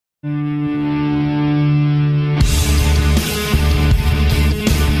You are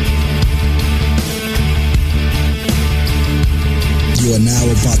now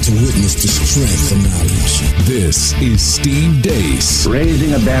about to witness the strength of knowledge. This is Steve Deace.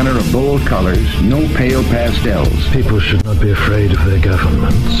 Raising a banner of bold colors, no pale pastels. People should not be afraid of their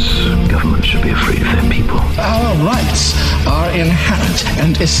governments. Governments should be afraid of their people. Our rights are inherent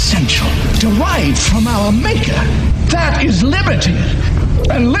and essential, derived from our Maker. That is liberty.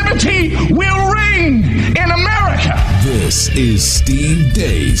 And liberty will reign in America. This is Steve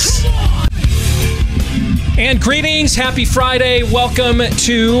Deace. And greetings, happy Friday. Welcome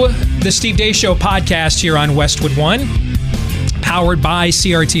to the Steve Deace Show podcast here on Westwood One, powered by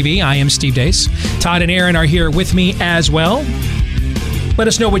CRTV. I am Steve Deace. Todd and Aaron are here with me as well. Let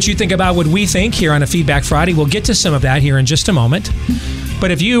us know what you think about what we think here on a Feedback Friday. We'll get to some of that here in just a moment. But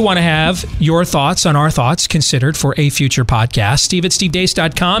if you want to have your thoughts on our thoughts considered for a future podcast,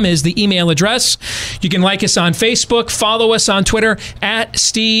 steve@stevedeace.com is the email address. You can like us on Facebook, follow us on Twitter at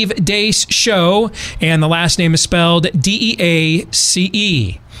Steve Deace Show, and the last name is spelled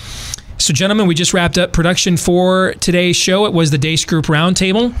D-E-A-C-E. So, gentlemen, we just wrapped up production for today's show. It was the Deace Group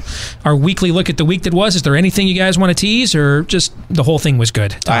Roundtable, our weekly look at the week that was. Is there anything you guys want to tease, or just the whole thing was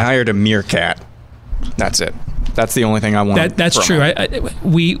good? I hired a meerkat. That's it. That's the only thing I want. That's true.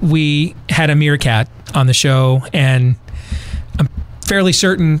 We had a meerkat on the show, and I'm fairly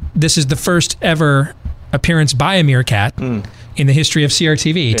certain this is the first ever appearance by a meerkat in the history of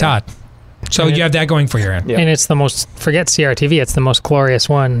CRTV. Yeah. Todd. So you have that going for you, Aaron. Yeah. And it's the most, forget CRTV, it's the most glorious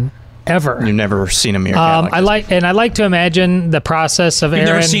one ever. You've never seen a meerkat like this. I like to imagine the process of You've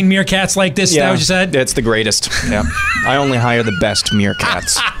Aaron. Never seen meerkats like this, yeah, is that what you said? It's the greatest. Yeah. I only hire the best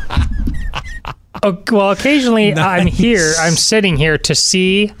meerkats. Well, occasionally nice. I'm sitting here to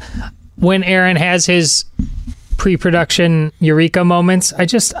see when Aaron has his pre-production eureka moments.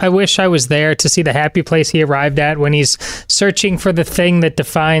 I wish I was there to see the happy place he arrived at when he's searching for the thing that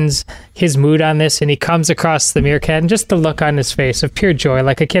defines his mood on this, and he comes across the meerkat, and just the look on his face of pure joy,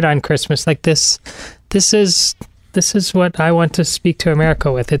 like a kid on Christmas, like this is what I want to speak to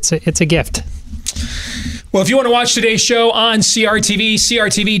America with. It's a gift. Well, if you want to watch today's show on CRTV,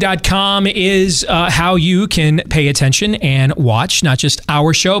 CRTV.com is how you can pay attention and watch not just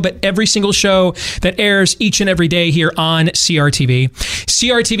our show, but every single show that airs each and every day here on CRTV.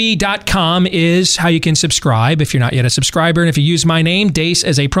 CRTV.com is how you can subscribe if you're not yet a subscriber. And if you use my name, Deace,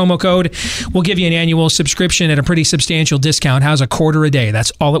 as a promo code, we'll give you an annual subscription at a pretty substantial discount. How's $0.25 a day?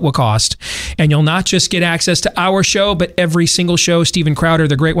 That's all it will cost. And you'll not just get access to our show, but every single show, Steven Crowder,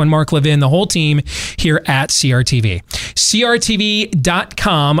 the great one, Mark Levin, the whole team here at CRTV.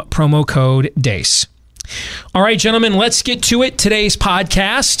 CRTV.com, promo code DACE. All right, gentlemen, let's get to it. Today's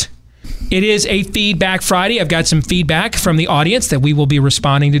podcast. It is a Feedback Friday. I've got some feedback from the audience that we will be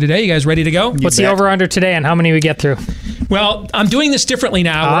responding to today. You guys ready to go? What's the over-under today and how many we get through? Well, I'm doing this differently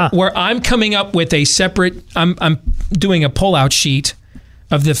now, where I'm coming up with a separate, I'm doing a pull-out sheet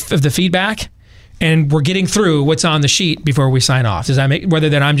of the feedback. And we're getting through what's on the sheet before we sign off. Does that make, rather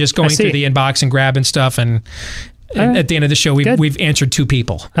than I'm just going through the inbox and grabbing stuff, and at the end of the show we've answered 2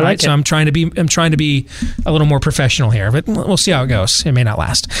 people. I like it. So I'm trying to be a little more professional here, but we'll see how it goes. It may not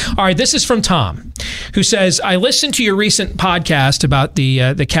last. All right, this is from Tom, who says, I listened to your recent podcast about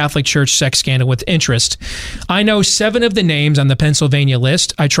the Catholic Church sex scandal with interest. I know 7 of the names on the Pennsylvania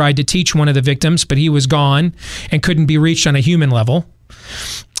list. I tried to teach one of the victims, but he was gone and couldn't be reached on a human level.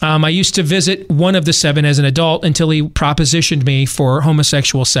 I used to visit one of the 7 as an adult until he propositioned me for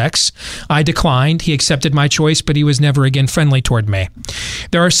homosexual sex. I declined. He accepted my choice, but he was never again friendly toward me.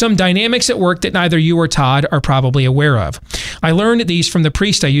 There are some dynamics at work that neither you or Todd are probably aware of. I learned these from the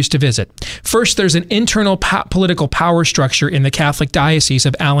priest I used to visit. First, there's an internal political power structure in the Catholic Diocese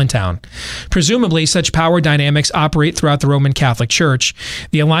of Allentown. Presumably, such power dynamics operate throughout the Roman Catholic Church.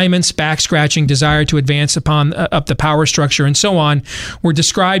 The alignments, back-scratching, desire to advance up the power structure, and so on were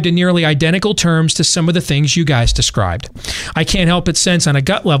described in nearly identical terms to some of the things you guys described. I can't help but sense on a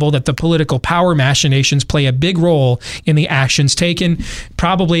gut level that the political power machinations play a big role in the actions taken,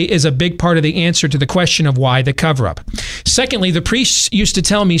 probably is a big part of the answer to the question of why the cover-up. Secondly, the priests used to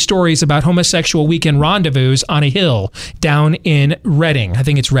tell me stories about homosexual weekend rendezvous on a hill down in Reading. I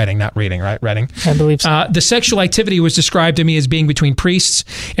think it's Reading, not Reading, right? Reading. I believe so. The sexual activity was described to me as being between priests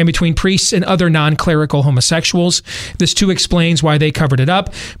and other non-clerical homosexuals. This too explains why they covered it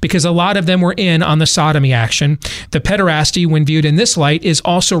up, because a lot of them were in on the sodomy action. The pederasty, when viewed in this light, is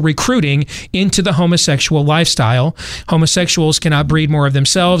also recruiting into the homosexual lifestyle. Homosexuals cannot breed more of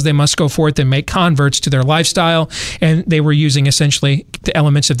themselves. They must go forth and make converts to their lifestyle, and they were using essentially the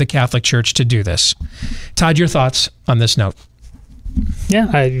elements of the Catholic Church to do this. Todd, your thoughts on this note? Yeah,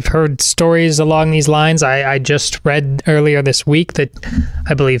 I've heard stories along these lines. I just read earlier this week that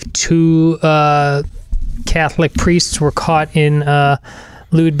I believe 2 Catholic priests were caught in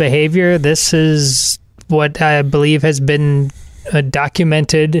lewd behavior. This is what I believe has been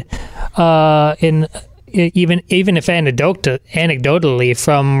documented in even if anecdotally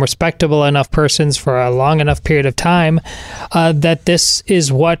from respectable enough persons for a long enough period of time, that this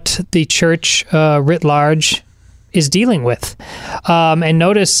is what the church writ large is dealing with. And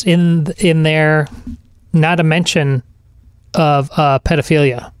notice in there not a mention of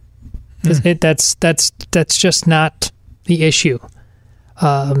pedophilia. That's just not the issue.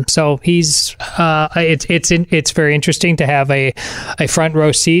 So he's it's very interesting to have a front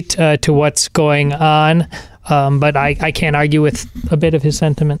row seat to what's going on, but I can't argue with a bit of his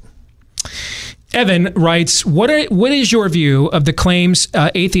sentiment. Evan writes, what is your view of the claims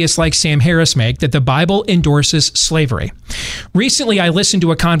atheists like Sam Harris make that the Bible endorses slavery? Recently, I listened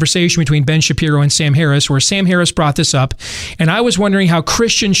to a conversation between Ben Shapiro and Sam Harris where Sam Harris brought this up, and I was wondering how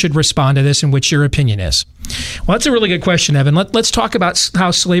Christians should respond to this and what your opinion is. Well, that's a really good question, Evan. Let's talk about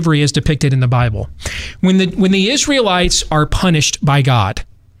how slavery is depicted in the Bible. When the Israelites are punished by God,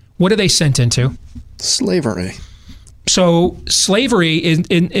 what are they sent into? Slavery. So slavery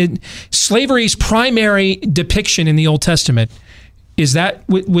slavery's primary depiction in the Old Testament is that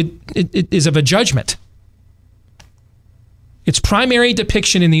is of a judgment. Its primary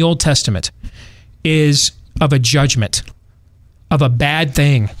depiction in the Old Testament is of a judgment, of a bad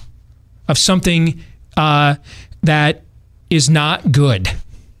thing, of something that is not good.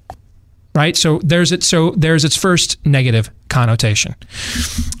 Right? So there's its first negative connotation.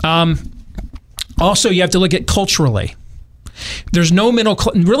 Also, you have to look at culturally. There's no a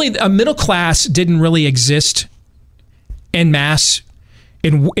middle class didn't really exist en masse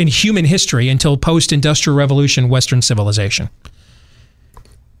in human history until post-industrial revolution Western civilization.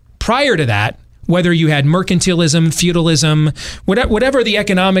 Prior to that, whether you had mercantilism, feudalism, whatever the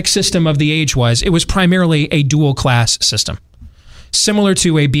economic system of the age was, it was primarily a dual class system, similar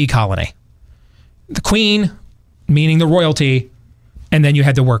to a bee colony. The queen, meaning the royalty, and then you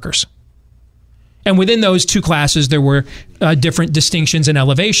had the workers. And within those two classes, there were different distinctions and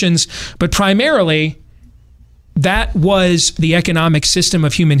elevations, but primarily that was the economic system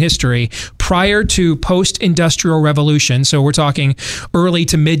of human history prior to post-industrial revolution. So we're talking early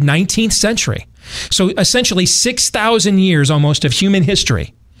to mid-19th century. So essentially 6,000 years almost of human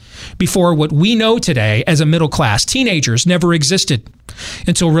history before what we know today as a middle class. Teenagers never existed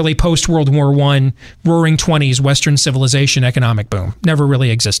until really post-World War I, roaring 20s, Western civilization economic boom. Never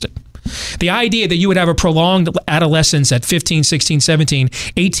really existed. The idea that you would have a prolonged adolescence at 15, 16, 17,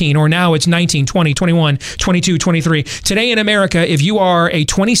 18, or now it's 19, 20, 21, 22, 23. Today in America, if you are a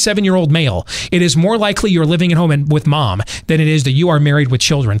 27-year-old male, it is more likely you're living at home with mom than it is that you are married with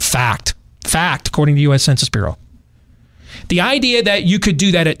children. Fact, according to the U.S. Census Bureau. The idea that you could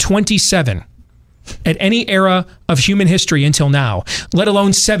do that at 27 at any era of human history until now, let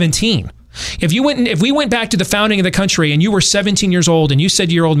alone 17. If we went back to the founding of the country and you were 17 years old and you said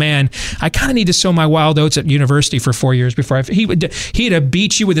to your old man, I kind of need to sow my wild oats at university for 4 years before he'd have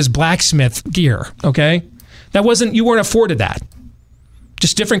beat you with his blacksmith gear, okay? You weren't afforded that.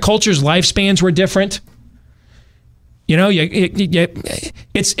 Just different cultures, lifespans were different. You know,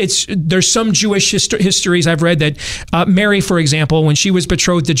 there's some Jewish histories I've read that Mary, for example, when she was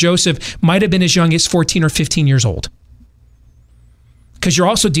betrothed to Joseph, might have been as young as 14 or 15 years old. Because you're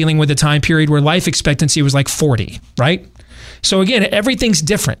also dealing with a time period where life expectancy was like 40, right? So again, everything's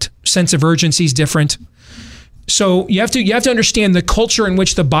different. Sense of urgency is different. So you have to understand the culture in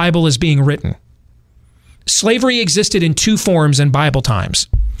which the Bible is being written. Slavery existed in two forms in Bible times.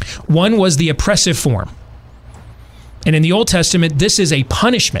 One was the oppressive form. And in the Old Testament, this is a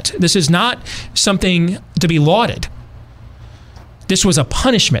punishment. This is not something to be lauded. This was a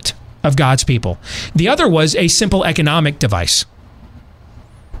punishment of God's people. The other was a simple economic device.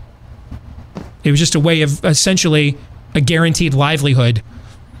 It was just a way of essentially a guaranteed livelihood.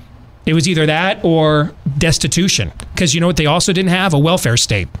 It was either that or destitution. Because you know what they also didn't have? A welfare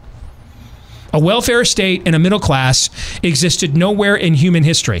state. A welfare state and a middle class existed nowhere in human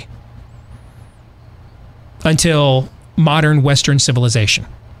history until modern Western civilization.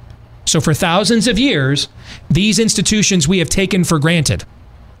 So for thousands of years, these institutions we have taken for granted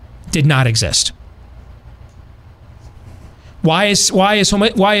did not exist. Why is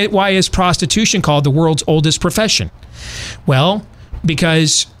prostitution called the world's oldest profession? Well,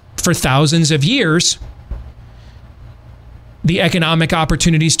 because for thousands of years, the economic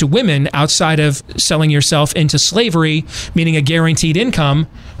opportunities to women outside of selling yourself into slavery, meaning a guaranteed income,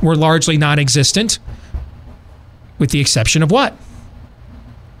 were largely non-existent, with the exception of what?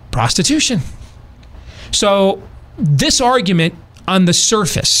 prostitution. So this argument on the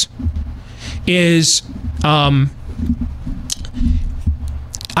surface is, I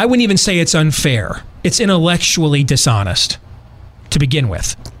wouldn't even say it's unfair. It's intellectually dishonest to begin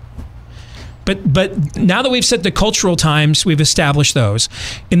with. But now that we've set the cultural times, we've established those.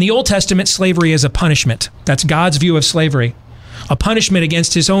 In the Old Testament, slavery is a punishment. That's God's view of slavery. A punishment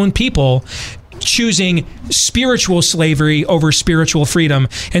against his own people choosing spiritual slavery over spiritual freedom.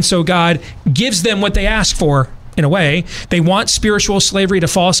 And so God gives them what they ask for, in a way. They want spiritual slavery to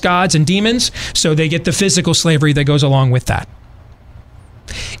false gods and demons, so they get the physical slavery that goes along with that.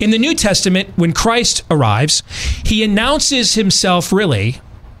 In the New Testament, when Christ arrives, he announces himself really.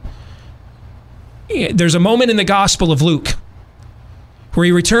 There's a moment in the Gospel of Luke where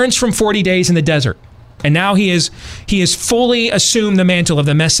he returns from 40 days in the desert, and now he has fully assumed the mantle of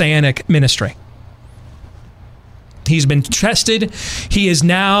the messianic ministry. He's been tested. He is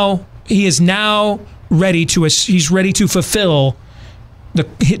now ready to fulfill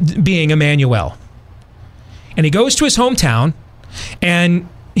being Emmanuel. And he goes to his hometown, and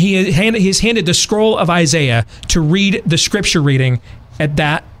he's handed the scroll of Isaiah to read the scripture reading at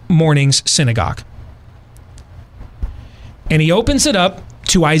that morning's synagogue. And he opens it up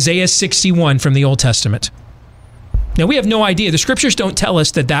to Isaiah 61 from the Old Testament. Now, we have no idea. The scriptures don't tell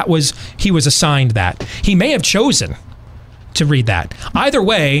us that he was assigned that. He may have chosen to read that. Either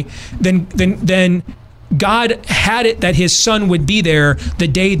way, then God had it that his son would be there the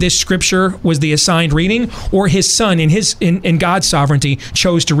day this scripture was the assigned reading, or his son in God's sovereignty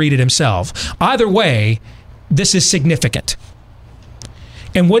chose to read it himself. Either way, this is significant.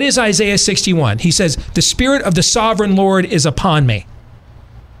 And what is Isaiah 61? He says, "The Spirit of the Sovereign Lord is upon me,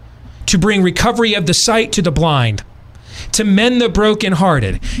 to bring recovery of the sight to the blind, to mend the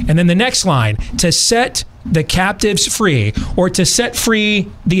brokenhearted." And then the next line, "to set the captives free," or to set free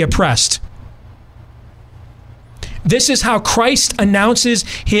the oppressed. This is how Christ announces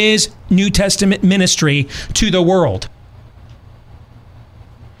his New Testament ministry to the world.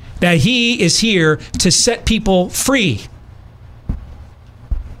 That he is here to set people free.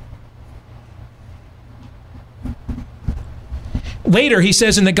 Later, he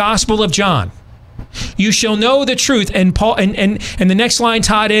says in the Gospel of John, "You shall know the truth," and Paul and the next line,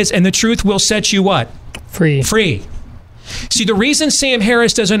 Todd, is, "and the truth will set you" what? Free. Free. See, the reason Sam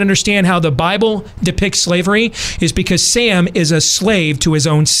Harris doesn't understand how the Bible depicts slavery is because Sam is a slave to his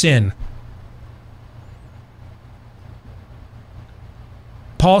own sin.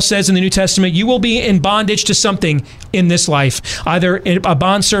 Paul says in the New Testament, you will be in bondage to something in this life, either a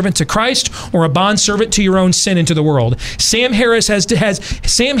bondservant to Christ or a bondservant to your own sin into the world. Sam Harris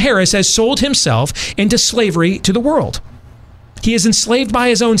has sold himself into slavery to the world. He is enslaved by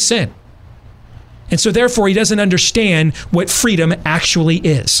his own sin. And so therefore he doesn't understand what freedom actually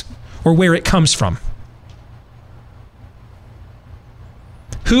is or where it comes from.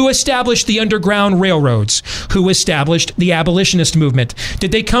 Who established the Underground Railroads? Who established the abolitionist movement?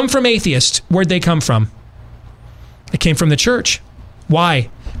 Did they come from atheists? Where'd they come from? They came from the church. Why?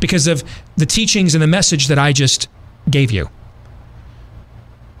 Because of the teachings and the message that I just gave you.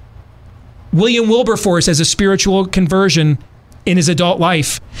 William Wilberforce has a spiritual conversion in his adult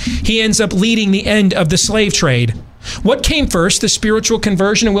life. He ends up leading the end of the slave trade. What came first, the spiritual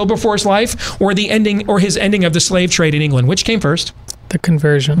conversion in Wilberforce's life, or his ending of the slave trade in England? Which came first? The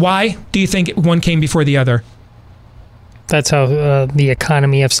conversion. Why do you think one came before the other? That's how the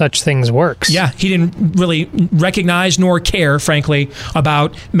economy of such things works. Yeah, he didn't really recognize nor care, frankly,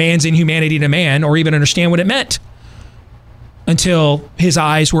 about man's inhumanity to man, or even understand what it meant until his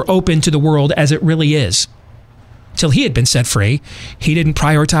eyes were open to the world as it really is. Till he had been set free, he didn't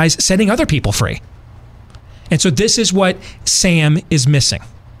prioritize setting other people free. And so this is what Sam is missing.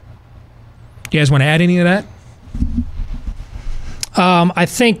 You guys want to add any of that? I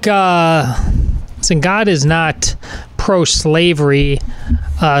think God is not pro-slavery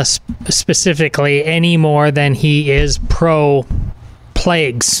specifically any more than he is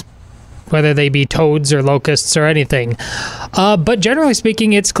pro-plagues, whether they be toads or locusts or anything. But generally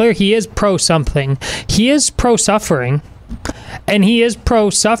speaking, it's clear he is pro-something. He is pro-suffering, and he is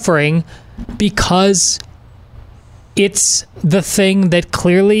pro-suffering because it's the thing that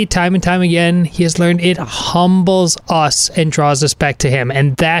clearly, time and time again, he has learned it humbles us and draws us back to him.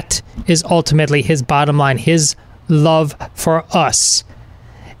 And that is ultimately his bottom line, his love for us.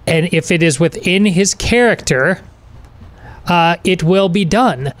 And if it is within his character, it will be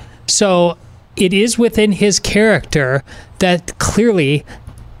done. So it is within his character that clearly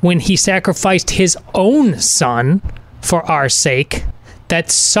when he sacrificed his own son for our sake, that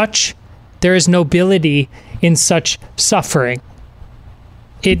there is nobility in such suffering.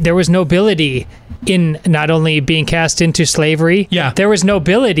 there was nobility in not only being cast into slavery, there was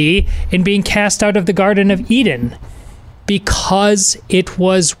nobility in being cast out of the Garden of Eden, because it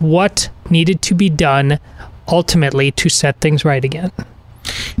was what needed to be done ultimately to set things right again.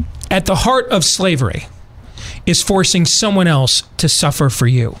 At the heart of slavery is forcing someone else to suffer for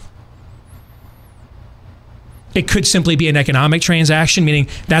you. It could simply be an economic transaction, meaning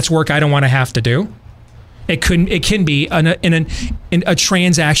that's work I don't want to have to do. It can be in a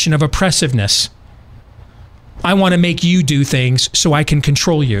transaction of oppressiveness. I want to make you do things so I can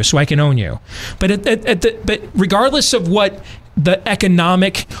control you, so I can own you. But but regardless of what the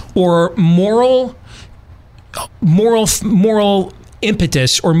economic or moral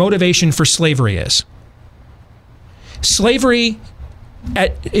impetus or motivation for slavery is, slavery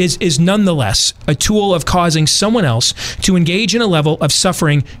is nonetheless a tool of causing someone else to engage in a level of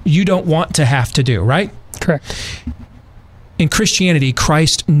suffering you don't want to have to do, right? Correct. In Christianity,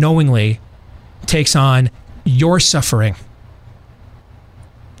 Christ knowingly takes on your suffering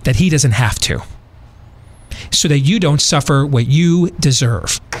that he doesn't have to, so that you don't suffer what you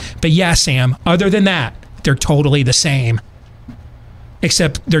deserve. But yeah, Sam, other than that, they're totally the same,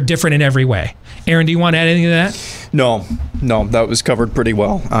 except they're different in every way. Aaron, do you want to add anything to that? No, that was covered pretty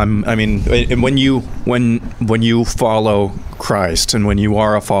well. I mean, and when you follow Christ, and when you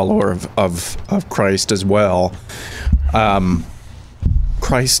are a follower of Christ as well,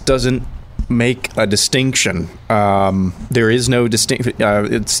 Christ doesn't make a distinction. There is no distinction.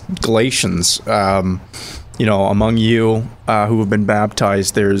 It's Galatians. Among you who have been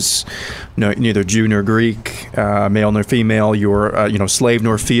baptized, there's neither Jew nor Greek, male nor female. You're slave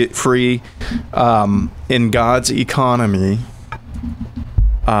nor free. In God's economy,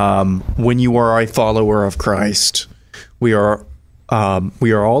 when you are a follower of Christ, we are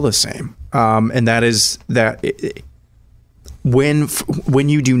all the same. And that is that. When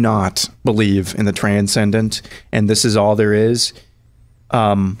you do not believe in the transcendent, and this is all there is,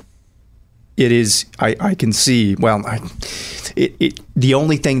 it is. I can see. Well, the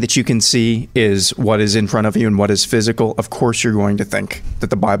only thing that you can see is what is in front of you and what is physical. Of course, you're going to think that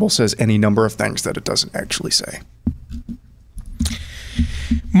the Bible says any number of things that it doesn't actually say.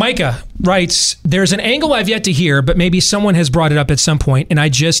 Micah writes, there's an angle I've yet to hear, but maybe someone has brought it up at some point, and I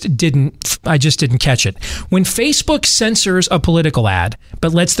just didn't catch it. When Facebook censors a political ad,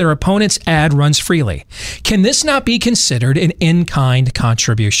 but lets their opponent's ad runs freely, can this not be considered an in-kind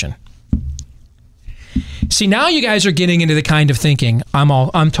contribution? See, now you guys are getting into the kind of thinking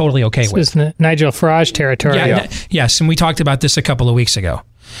I'm totally okay with. This is Nigel Farage territory. Yes, and we talked about this a couple of weeks ago.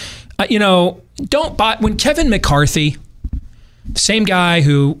 Don't buy when Kevin McCarthy, same guy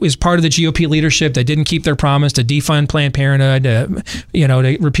who is part of the GOP leadership that didn't keep their promise to defund Planned Parenthood, to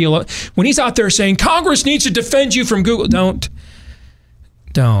repeal it. When he's out there saying Congress needs to defend you from Google, don't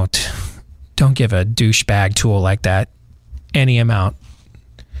give a douchebag tool like that any amount.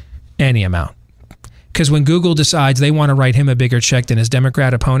 Because when Google decides they want to write him a bigger check than his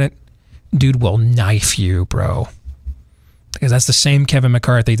Democrat opponent, dude will knife you, bro. Because that's the same Kevin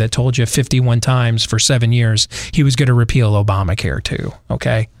McCarthy that told you 51 times for 7 years he was going to repeal Obamacare too,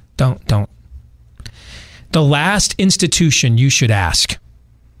 okay? Don't. The last institution you should ask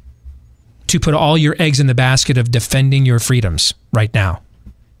to put all your eggs in the basket of defending your freedoms right now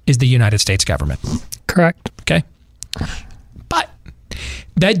is the United States government. Correct. Okay? But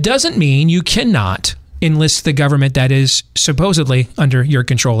that doesn't mean you cannot enlist the government that is supposedly under your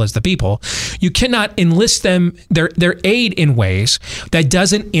control as the people. You cannot enlist them, their aid in ways that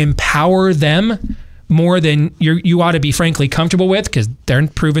doesn't empower them more than you ought to be frankly comfortable with, because they're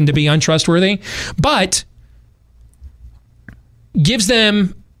proven to be untrustworthy, but gives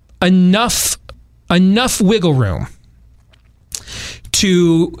them enough wiggle room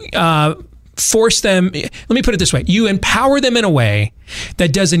to force them. Let me put it this way. You empower them in a way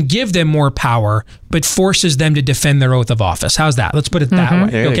that doesn't give them more power, but forces them to defend their oath of office. How's that? Let's put it that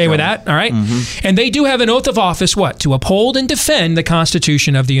way. There okay with that? All right. Mm-hmm. And they do have an oath of office, what? To uphold and defend the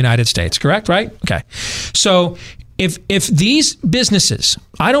Constitution of the United States. Correct? Right? Okay. So if these businesses,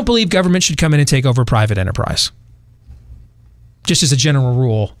 I don't believe government should come in and take over private enterprise. Just as a general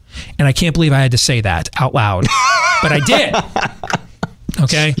rule. And I can't believe I had to say that out loud. But I did.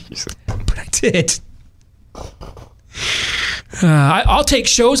 Okay? But I did. I'll take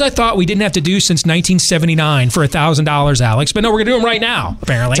shows I thought we didn't have to do since 1979 for $1,000, Alex. But no, we're going to do them right now,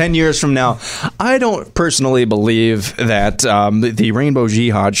 apparently. 10 years from now. I don't personally believe that the Rainbow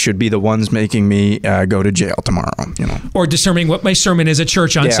Jihad should be the ones making me go to jail tomorrow. Or determining what my sermon is at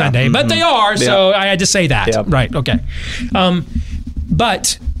church on Sunday. Mm-hmm. But they are, so I had to say that. Yep. Right, okay.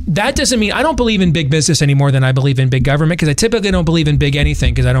 But that doesn't mean I don't believe in big business any more than I believe in big government, because I typically don't believe in big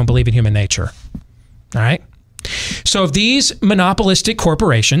anything because I don't believe in human nature. All right? So if these monopolistic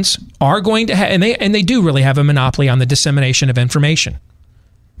corporations are going to have, and they do really have a monopoly on the dissemination of information,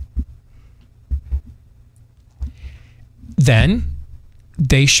 then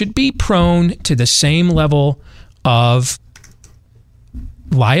they should be prone to the same level of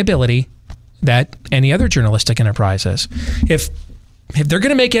liability that any other journalistic enterprise is. If they're going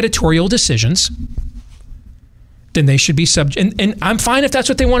to make editorial decisions, then they should be subject. And I'm fine if that's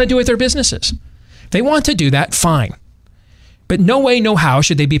what they want to do with their businesses. If they want to do that, fine. But no way, no how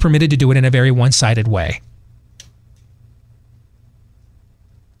should they be permitted to do it in a very one-sided way.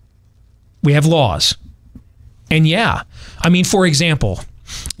 We have laws. And yeah, I mean, for example,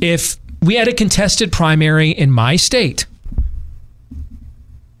 if we had a contested primary in my state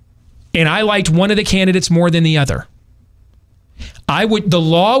and I liked one of the candidates more than the other, the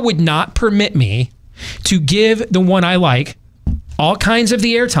law would not permit me to give the one I like all kinds of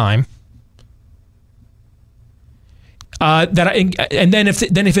the airtime. And then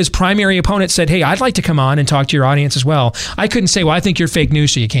if his primary opponent said, "Hey, I'd like to come on and talk to your audience as well," I couldn't say, "Well, I think you're fake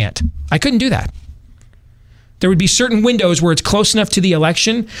news, so you can't." I couldn't do that. There would be certain windows where it's close enough to the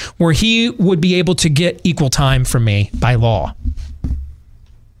election where he would be able to get equal time from me by law.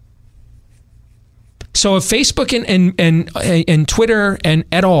 So if Facebook and Twitter and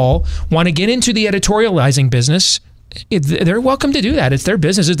et al. Want to get into the editorializing business, they're welcome to do that. It's their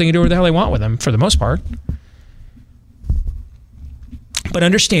businesses. They can do whatever the hell they want with them for the most part. But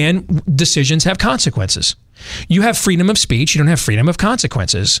understand, decisions have consequences. You have freedom of speech. You don't have freedom of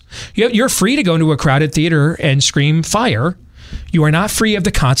consequences. You're free to go into a crowded theater and scream fire. You are not free of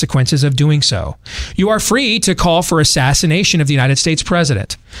the consequences of doing so. You are free to call for assassination of the United States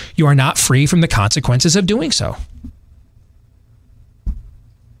president. You are not free from the consequences of doing so.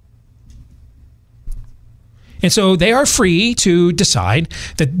 And so they are free to decide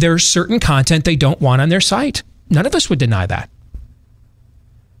that there's certain content they don't want on their site. None of us would deny that.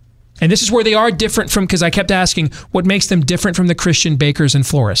 And this is where they are different from, because I kept asking what makes them different from the Christian bakers and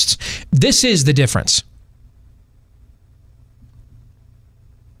florists. This is the difference.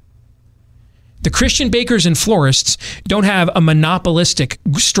 The Christian bakers and florists don't have a monopolistic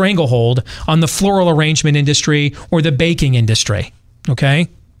stranglehold on the floral arrangement industry or the baking industry, okay?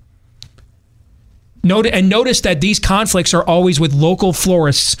 Notice that these conflicts are always with local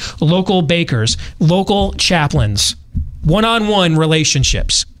florists, local bakers, local chaplains, one-on-one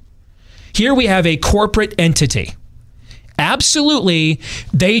relationships. Here we have a corporate entity. Absolutely,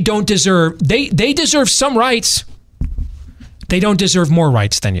 they don't deserve, they deserve some rights. They don't deserve more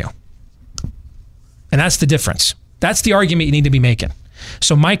rights than you. And that's the difference. That's the argument you need to be making.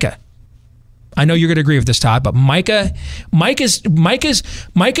 So Micah, I know you're going to agree with this, Todd, but Micah's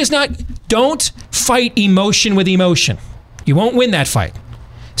not, don't fight emotion with emotion. You won't win that fight.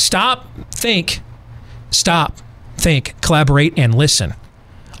 Stop, think, collaborate, and listen.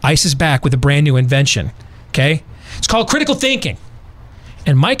 ICE is back with a brand new invention, okay? It's called critical thinking.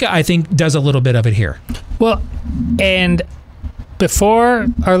 And Micah, I think, does a little bit of it here. Well, and before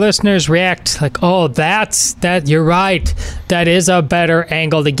our listeners react like, oh, that you're right, that is a better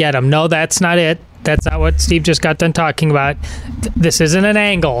angle to get them. No, that's not it. That's not what Steve just got done talking about. This isn't an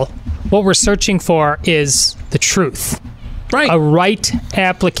angle. What we're searching for is the truth. Right. A right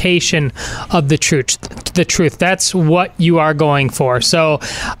application of the truth. That's what you are going for. So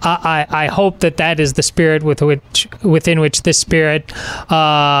I hope that is the spirit within which this spirit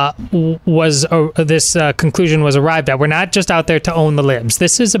this conclusion was arrived at. We're not just out there to own the libs.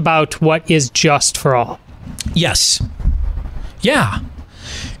 This is about what is just for all. Yes. Yeah.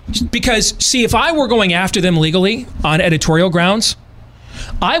 Because, see, if I were going after them legally on editorial grounds,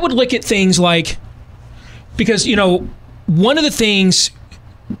 I would look at things like, because, one of the things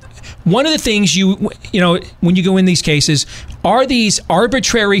you when you go in these cases are these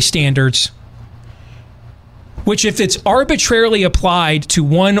arbitrary standards, which if it's arbitrarily applied to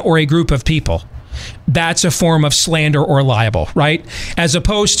one or a group of people, that's a form of slander or libel, right? As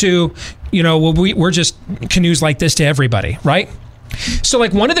opposed to, we're just canoes like this to everybody, right? So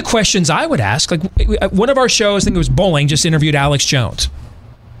like one of the questions I would ask, like one of our shows, I think it was Bowling, just interviewed Alex Jones.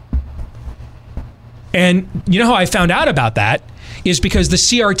 And you know how I found out about that is because the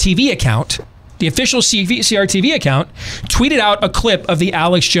CRTV account, the official CRTV account, tweeted out a clip of the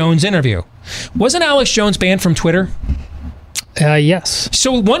Alex Jones interview. Wasn't Alex Jones banned from Twitter? Yes.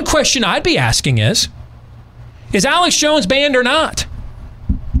 So one question I'd be asking is Alex Jones banned or not?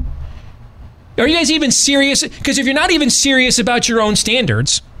 Are you guys even serious? Because if you're not even serious about your own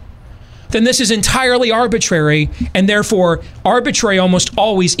standards, then this is entirely arbitrary, and therefore arbitrary almost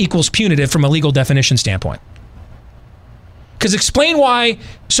always equals punitive from a legal definition standpoint. Because explain why.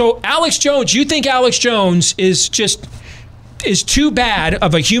 So Alex Jones, you think Alex Jones is too bad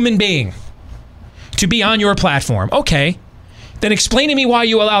of a human being to be on your platform. Okay. Then explain to me why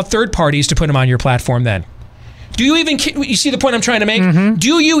you allow third parties to put him on your platform then. Do you even, you see the point I'm trying to make? Mm-hmm.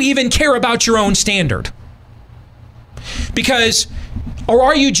 Do you even care about your own standard? Because, or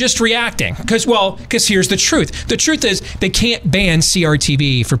are you just reacting? Because here's the truth. The truth is they can't ban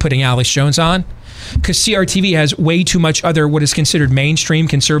CRTV for putting Alex Jones on, because CRTV has way too much other what is considered mainstream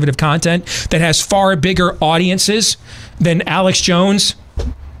conservative content that has far bigger audiences than Alex Jones.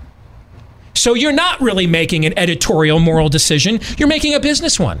 So you're not really making an editorial moral decision. You're making a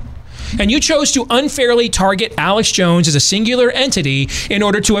business one. And you chose to unfairly target Alex Jones as a singular entity in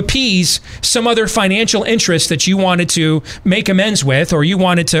order to appease some other financial interest that you wanted to make amends with, or you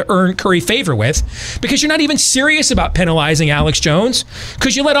wanted to curry favor with, because you're not even serious about penalizing Alex Jones,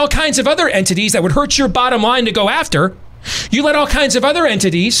 because you let all kinds of other entities that would hurt your bottom line to go after. You let all kinds of other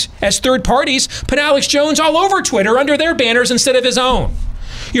entities, as third parties, put Alex Jones all over Twitter under their banners instead of his own.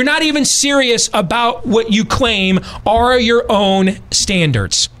 You're not even serious about what you claim are your own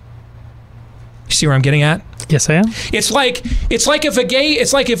standards. You see where I'm getting at? Yes, I am. It's like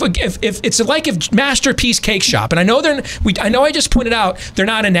if Masterpiece Cake Shop, and I know I just pointed out they're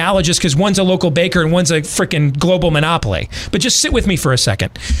not analogous because one's a local baker and one's a freaking global monopoly. But just sit with me for a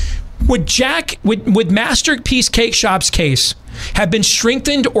second. Would Masterpiece Cake Shop's case have been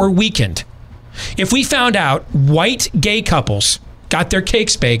strengthened or weakened if we found out white gay couples got their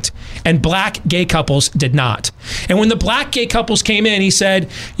cakes baked and black gay couples did not? And when the black gay couples came in, he said,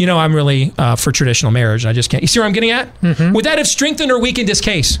 I'm really for traditional marriage. I just can't. You see where I'm getting at? Mm-hmm. Would that have strengthened or weakened his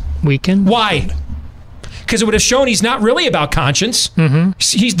case? Weakened. Why? Because it would have shown he's not really about conscience. Mm-hmm.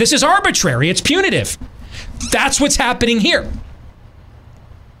 This is arbitrary. It's punitive. That's what's happening here.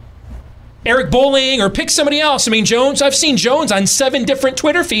 Eric Bolling, or pick somebody else. I mean, Jones, I've seen Jones on 7 different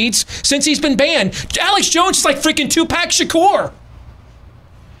Twitter feeds since he's been banned. Alex Jones is like freaking Tupac Shakur.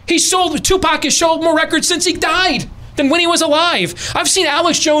 Tupac has sold more records since he died than when he was alive. I've seen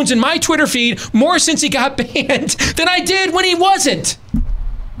Alex Jones in my Twitter feed more since he got banned than I did when he wasn't.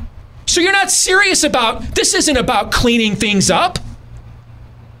 So you're not serious about, this isn't about cleaning things up.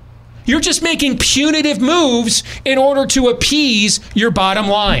 You're just making punitive moves in order to appease your bottom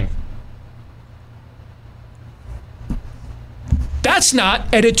line. That's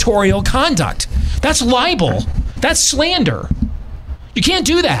not editorial conduct. That's libel. That's slander. You can't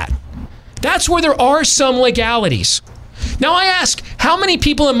do that. That's where there are some legalities. Now I ask, how many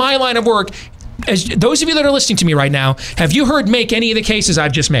people in my line of work, as those of you that are listening to me right now, have you heard make any of the cases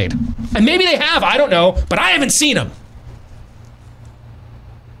I've just made? And maybe they have, I don't know, but I haven't seen them.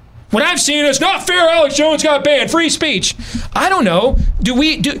 What I've seen is not fair, Alex Jones got banned, free speech. I don't know. Do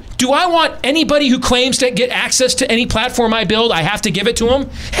I want anybody who claims to get access to any platform I build, I have to give it to them?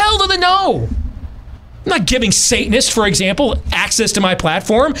 Hell to the no. I'm not giving Satanists, for example, access to my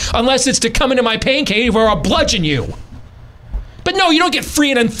platform unless it's to come into my pain cave or I'll bludgeon you. But no, you don't get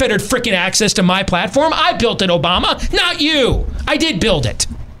free and unfettered freaking access to my platform. I built it, Obama, not you. I did build it.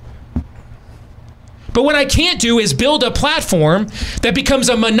 But what I can't do is build a platform that becomes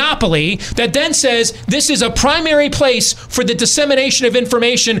a monopoly that then says this is a primary place for the dissemination of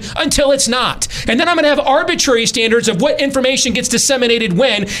information until it's not. And then I'm going to have arbitrary standards of what information gets disseminated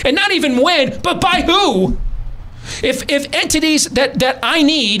when, and not even when, but by who. If entities that I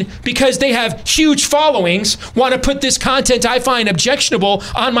need because they have huge followings want to put this content I find objectionable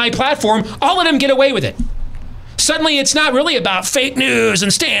on my platform, I'll let them get away with it. Suddenly it's not really about fake news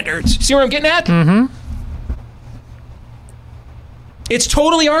and standards. See where I'm getting at? Mm-hmm. It's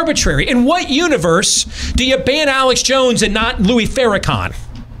totally arbitrary. In what universe do you ban Alex Jones and not Louis Farrakhan?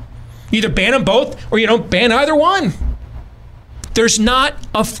 You either ban them both or you don't ban either one. There's not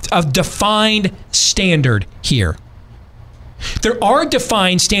a defined standard here. There are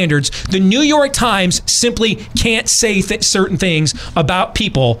defined standards. The New York Times simply can't say certain things about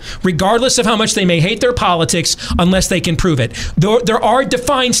people, regardless of how much they may hate their politics, unless they can prove it. There are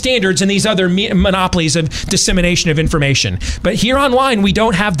defined standards in these other monopolies of dissemination of information. But here online, we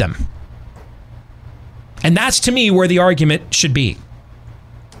don't have them. And that's, to me, where the argument should be.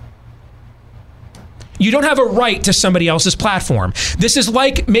 You don't have a right to somebody else's platform. This is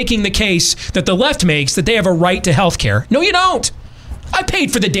like making the case that the left makes that they have a right to health care. No, you don't. I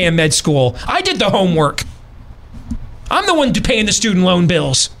paid for the damn med school. I did the homework. I'm the one paying the student loan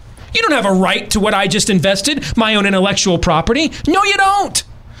bills. You don't have a right to what I just invested, my own intellectual property. No, you don't.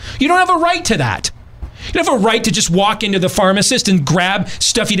 You don't have a right to that. You don't have a right to just walk into the pharmacist and grab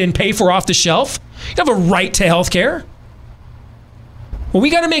stuff you didn't pay for off the shelf. You don't have a right to health care. Well, we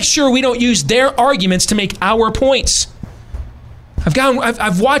got to make sure we don't use their arguments to make our points.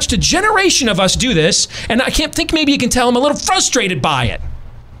 I've watched a generation of us do this, and I can't think maybe you can tell I'm a little frustrated by it.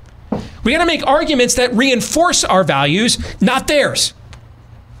 We got to make arguments that reinforce our values, not theirs.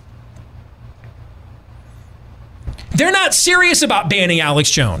 They're not serious about banning Alex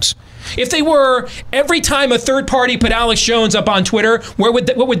Jones. If they were, every time a third party put Alex Jones up on Twitter, what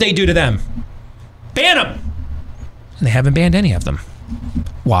would they do to them? Ban him. And they haven't banned any of them.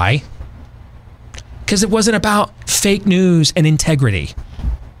 Why? Because it wasn't about fake news and integrity.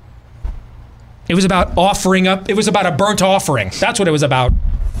 It was about offering up. It was about a burnt offering. That's what it was about.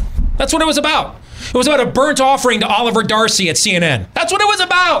 That's what it was about. It was about a burnt offering to Oliver Darcy at CNN. That's what it was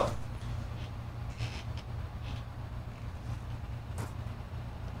about.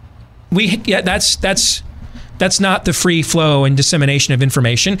 That's not the free flow and dissemination of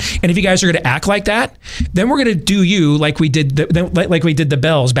information. And if you guys are going to act like that, then we're going to do you like we did the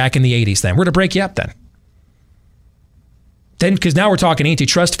Bells back in the 80s. Then we're going to break you up. Then because now we're talking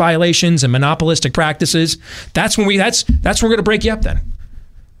antitrust violations and monopolistic practices. That's when we're going to break you up. Then.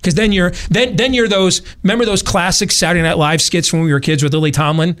 Because then you're those, remember those classic Saturday Night Live skits when we were kids with Lily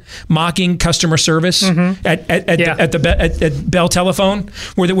Tomlin mocking customer service at Bell Telephone,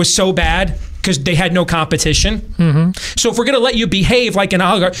 where it was so bad because they had no competition. Mm-hmm. So if we're going to let you behave like an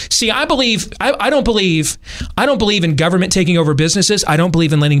oligarch, see, I don't believe in government taking over businesses. I don't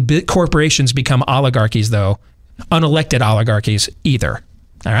believe in letting corporations become oligarchies, though, unelected oligarchies either.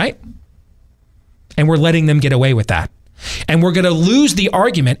 All right, and we're letting them get away with that. And we're going to lose the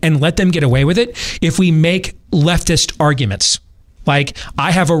argument and let them get away with it if we make leftist arguments. Like, I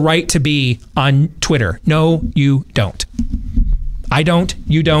have a right to be on Twitter. No, you don't. I don't.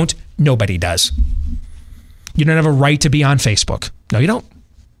 You don't. Nobody does. You don't have a right to be on Facebook. No, you don't.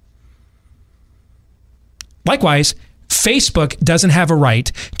 Likewise, Facebook doesn't have a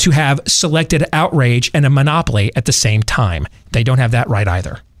right to have selected outrage and a monopoly at the same time. They don't have that right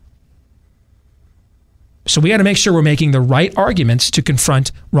either. So we got to make sure we're making the right arguments to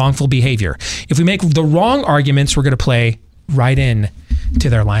confront wrongful behavior. If we make the wrong arguments, we're going to play right in to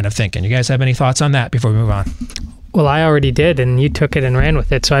their line of thinking. You guys have any thoughts on that before we move on? Well, I already did, and you took it and ran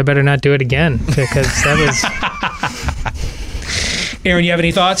with it, so I better not do it again because that was... Aaron, you have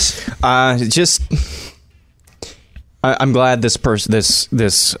any thoughts? I'm glad this person,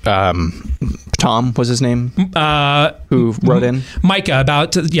 Tom was his name, who wrote in? Micah,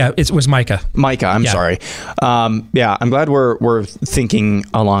 it was Micah. Micah, I'm sorry. I'm glad we're thinking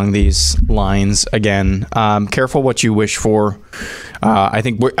along these lines again. Careful what you wish for. I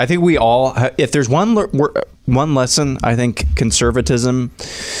think we all, if there's one lesson I think conservatism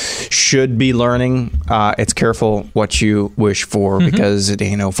should be learning, it's careful what you wish for, because it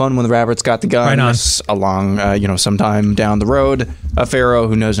ain't no fun when the rabbit's got the guns. Right on. Along, sometime down the road, a Pharaoh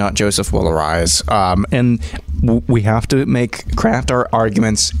who knows not Joseph will arise. And we have to craft our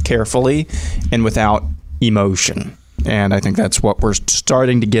arguments carefully and without emotion. And I think that's what we're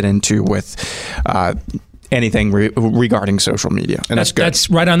starting to get into with anything regarding social media. And that's good. That's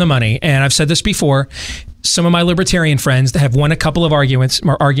right on the money. And I've said this before. Some of my libertarian friends that have won a couple of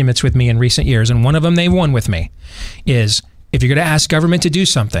arguments with me in recent years, and one of them they won with me, is if you're going to ask government to do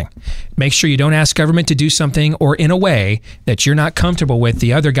something, make sure you don't ask government to do something or in a way that you're not comfortable with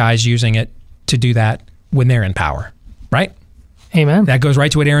the other guys using it to do that when they're in power. Right? Amen. That goes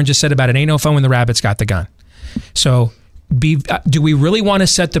right to what Aaron just said about it ain't no fun when the rabbit's got the gun. So do we really want to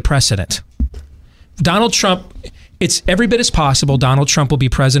set the precedent? Donald Trump, it's every bit as possible Donald Trump will be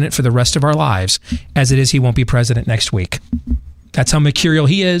president for the rest of our lives as it is he won't be president next week. That's how mercurial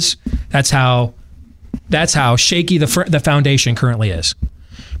he is. That's how shaky the foundation currently is.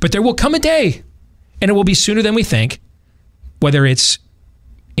 But there will come a day, and it will be sooner than we think, whether it's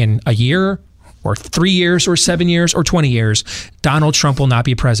in a year or 3 years or 7 years or 20 years, Donald Trump will not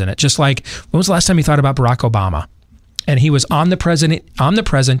be president. Just like, when was the last time you thought about Barack Obama? And he was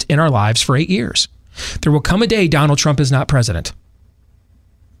omnipresent in our lives for 8 years. There will come a day Donald Trump is not president.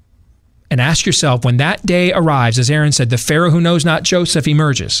 And ask yourself, when that day arrives, as Aaron said, the Pharaoh who knows not Joseph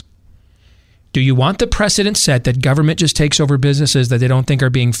emerges. Do you want the precedent set that government just takes over businesses that they don't think are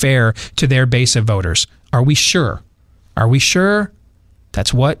being fair to their base of voters? Are we sure? Are we sure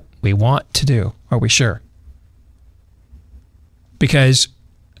that's what we want to do? Are we sure? Because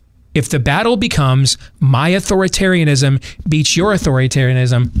if the battle becomes my authoritarianism beats your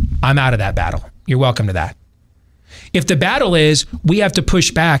authoritarianism, I'm out of that battle. You're welcome to that. If the battle is we have to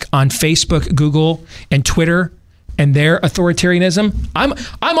push back on Facebook, Google, and Twitter and their authoritarianism,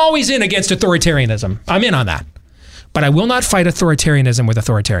 I'm always in against authoritarianism. I'm in on that. But I will not fight authoritarianism with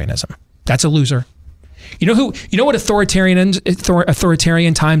authoritarianism. That's a loser. You know what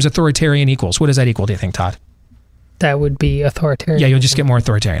authoritarian times authoritarian equals? What does that equal, do you think, Todd? That would be authoritarian. Yeah, you'll just get more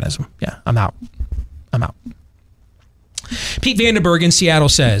authoritarianism. Yeah, I'm out. Pete Vandenberg in Seattle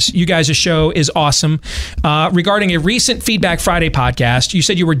says, you guys' show is awesome. Regarding a recent Feedback Friday podcast, you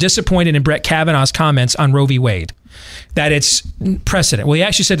said you were disappointed in Brett Kavanaugh's comments on Roe v. Wade, that it's precedent. Well, he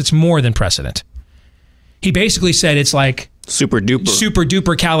actually said it's more than precedent. He basically said it's like super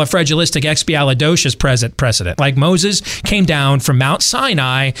duper califragilisticexpialidocious precedent. Like Moses came down from Mount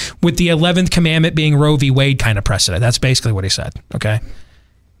Sinai with the 11th commandment being Roe v. Wade kind of precedent. That's basically what he said. Okay.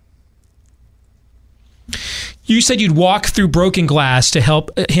 You said you'd walk through broken glass to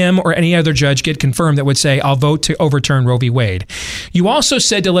help him or any other judge get confirmed that would say, I'll vote to overturn Roe v. Wade. You also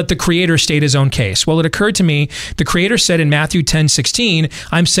said to let the Creator state his own case. Well, it occurred to me, the Creator said in Matthew 10:16,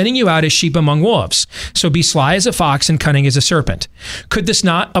 I'm sending you out as sheep among wolves. So be sly as a fox and cunning as a serpent. Could this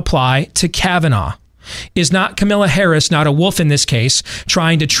not apply to Kavanaugh? Is not Kamala Harris not a wolf in this case,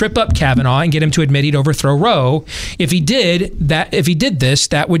 trying to trip up Kavanaugh and get him to admit he'd overthrow Roe? If he did this,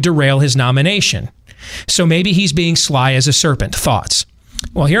 that would derail his nomination. So maybe he's being sly as a serpent. Thoughts?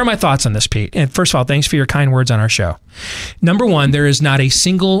 Well, here are my thoughts on this, Pete. And first of all, thanks for your kind words on our show. Number one, there is not a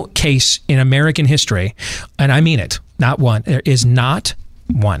single case in American history, and I mean it, not one. There is not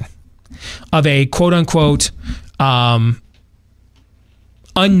one of a quote unquote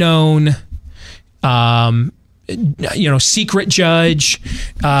unknown, secret judge,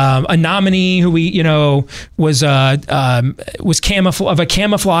 a nominee who was a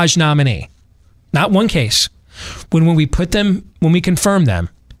camouflage nominee. Not one case. When we confirm them,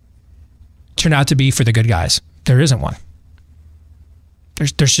 turn out to be for the good guys. There isn't one.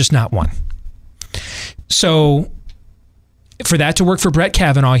 There's just not one. So for that to work for Brett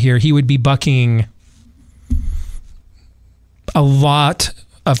Kavanaugh here, he would be bucking a lot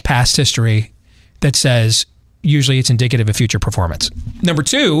of past history that says usually it's indicative of future performance. Number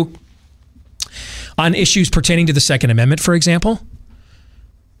two, on issues pertaining to the Second Amendment, for example,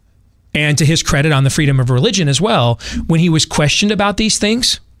 and to his credit on the freedom of religion as well, when he was questioned about these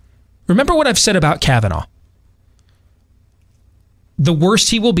things, remember what I've said about Kavanaugh. The worst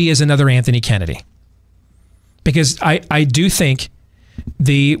he will be is another Anthony Kennedy. Because I do think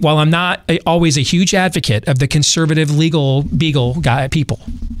while I'm not always a huge advocate of the conservative legal beagle guy people,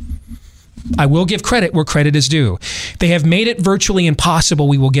 I will give credit where credit is due. They have made it virtually impossible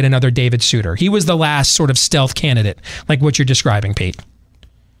we will get another David Souter. He was the last sort of stealth candidate, like what you're describing, Pete.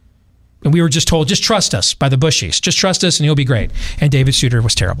 And we were just told, just trust us by the Bushies. Just trust us and he'll be great. And David Souter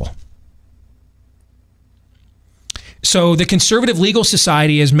was terrible. So the conservative legal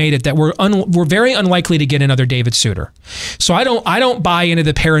society has made it that we're very unlikely to get another David Souter. So I don't buy into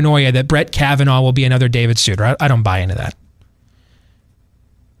the paranoia that Brett Kavanaugh will be another David Souter. I don't buy into that.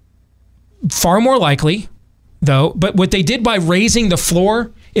 Far more likely, though, but what they did by raising the floor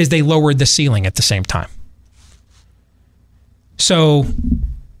is they lowered the ceiling at the same time. So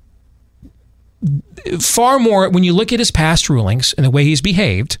far more, when you look at his past rulings and the way he's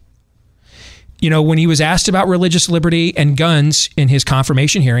behaved, when he was asked about religious liberty and guns in his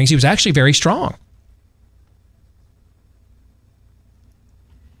confirmation hearings, he was actually very strong.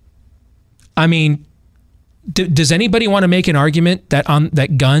 I mean, does anybody want to make an argument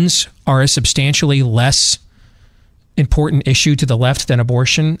that guns are a substantially less important issue to the left than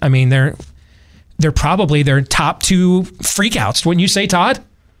abortion? I mean, they're probably their top two freakouts. Wouldn't you say, Todd?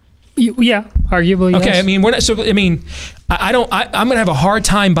 Yeah, arguably. Okay, yes. I mean, I'm going to have a hard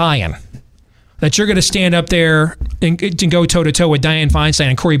time buying that you're going to stand up there and go toe to toe with Dianne Feinstein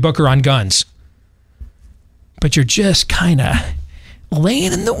and Cory Booker on guns, but you're just kind of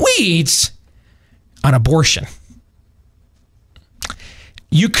laying in the weeds on abortion.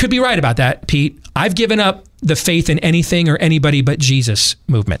 You could be right about that, Pete. I've given up the faith in anything or anybody but Jesus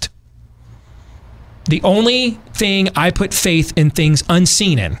movement. The only thing I put faith in things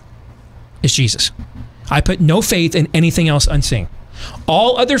unseen in is Jesus. I put no faith in anything else unseen.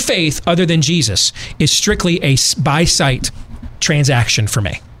 All other faith other than Jesus is strictly a by sight transaction for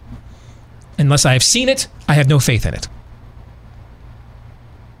me. Unless I have seen it, I have no faith in it.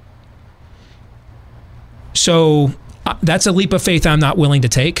 So that's a leap of faith I'm not willing to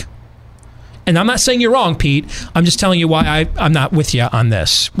take. And I'm not saying you're wrong, Pete. I'm just telling you why I'm not with you on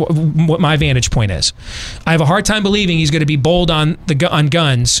this, what my vantage point is. I have a hard time believing he's going to be bold on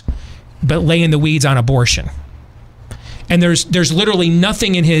guns, but lay in the weeds on abortion. And there's literally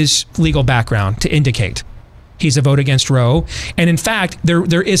nothing in his legal background to indicate he's a vote against Roe. And in fact,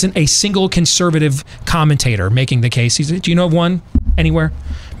 there isn't a single conservative commentator making the case. Do you know of one anywhere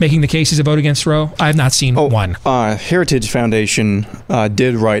making the case he's a vote against Roe? I have not seen one. Heritage Foundation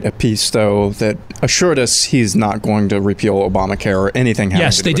did write a piece, though, that assured us he's not going to repeal Obamacare or anything.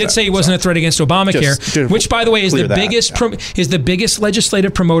 Yes, they did say he wasn't a threat against Obamacare, which, by the way, is the biggest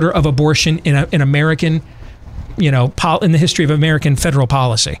legislative promoter of abortion in American, in the history of American federal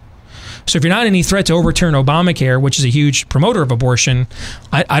policy. So if you're not any threat to overturn Obamacare, which is a huge promoter of abortion,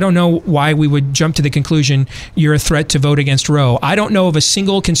 I don't know why we would jump to the conclusion you're a threat to vote against Roe. I don't know of a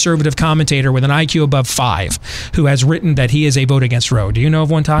single conservative commentator with an IQ above 5 who has written that he is a vote against Roe. Do you know of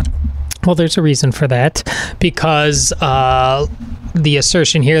one, Todd? Well, there's a reason for that, because the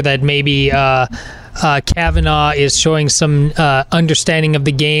assertion here that maybe Kavanaugh is showing some understanding of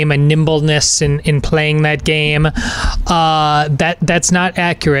the game and nimbleness in playing that game. That's not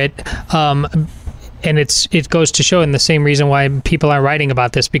accurate. And it goes to show in the same reason why people are writing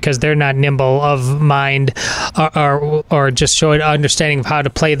about this, because they're not nimble of mind or just show an understanding of how to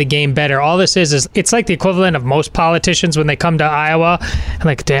play the game better. All this is it's like the equivalent of most politicians when they come to Iowa and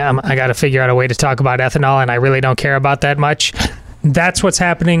like, damn, I got to figure out a way to talk about ethanol and I really don't care about that much. That's what's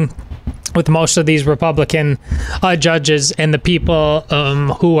happening with most of these Republican judges and the people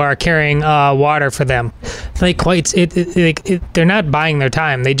who are carrying water for them. They're not buying their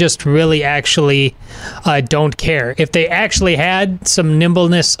time. They just really actually don't care. If they actually had some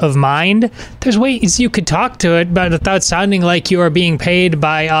nimbleness of mind, there's ways you could talk to it, but without sounding like you are being paid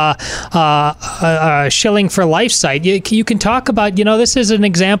by a shilling for life site. You can talk about, this is an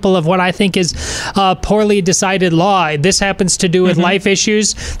example of what I think is poorly decided law. This happens to do with life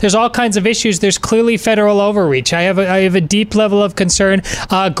issues. There's all kinds of issues. There's clearly federal overreach. I have a deep level of concern.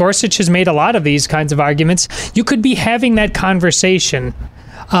 Gorsuch has made a lot of these kinds of arguments. You could be having that conversation,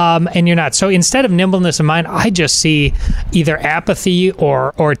 and you're not. So instead of nimbleness of mind, I just see either apathy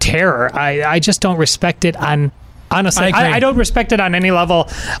or terror. I just don't respect it on. Honestly, I don't respect it on any level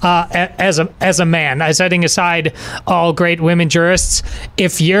as a man. Setting aside all great women jurists,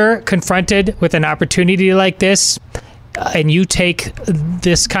 if you're confronted with an opportunity like this, and you take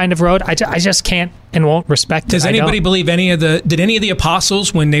this kind of road, I just can't and won't respect it. Does anybody believe did any of the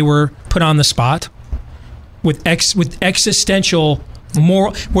apostles, when they were put on the spot with existential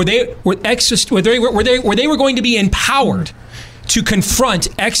moral, were they going to be empowered to confront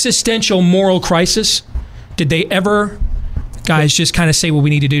existential moral crisis? Did they ever, guys, just kind of say what we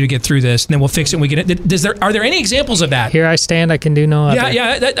need to do to get through this, and then we'll fix it when we get it? Are there any examples of that? Here I stand, I can do no other.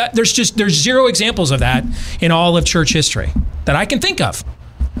 Yeah. There's zero examples of that in all of church history that I can think of.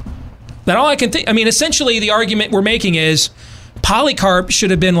 Essentially, the argument we're making is Polycarp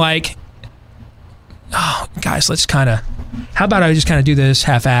should have been like, oh, guys, how about I just kind of do this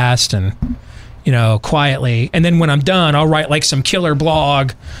half-assed and, quietly, and then when I'm done, I'll write like some killer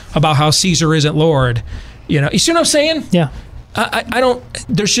blog about how Caesar isn't Lord. You see what I'm saying? Yeah. I don't,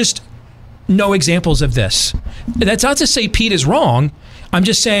 there's just no examples of this. That's not to say Pete is wrong. I'm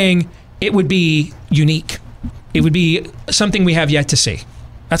just saying it would be unique. It would be something we have yet to see.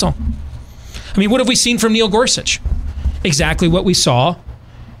 That's all. What have we seen from Neil Gorsuch? Exactly what we saw.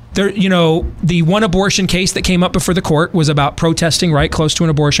 There, the one abortion case that came up before the court was about protesting right close to an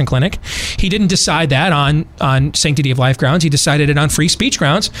abortion clinic. He didn't decide that on sanctity of life grounds. He decided it on free speech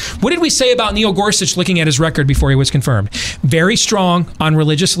grounds. What did we say about Neil Gorsuch looking at his record before he was confirmed? Very strong on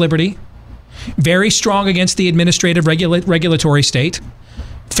religious liberty, very strong against the administrative regulatory state,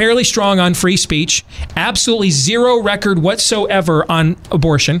 fairly strong on free speech, absolutely zero record whatsoever on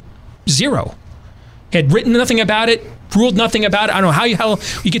abortion. Zero. Had written nothing about it, ruled nothing about it. I don't know how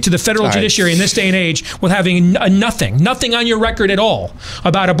you get to the federal judiciary in this day and age with having nothing on your record at all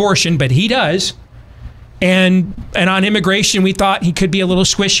about abortion, but he does. And on immigration, we thought he could be a little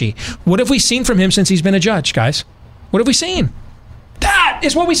squishy. What have we seen from him since he's been a judge, guys? What have we seen? That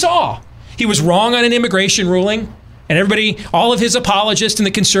is what we saw. He was wrong on an immigration ruling, and everybody, all of his apologists in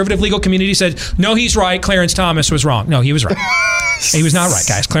the conservative legal community said, no, he's right, Clarence Thomas was wrong. No, he was right. He was not right,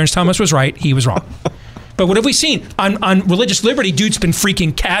 guys. Clarence Thomas was right. He was wrong. But what have we seen? On religious liberty, dude's been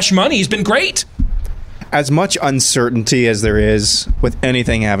freaking cash money. He's been great. As much uncertainty as there is with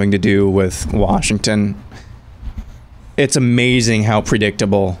anything having to do with Washington, it's amazing how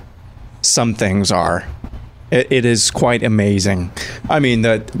predictable some things are. It is quite amazing.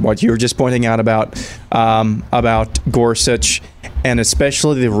 What you were just pointing out about Gorsuch, and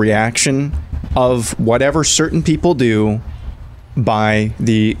especially the reaction of whatever certain people do by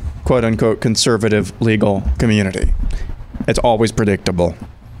the quote-unquote conservative legal community. It's always predictable.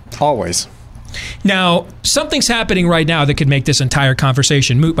 Always. Now, something's happening right now that could make this entire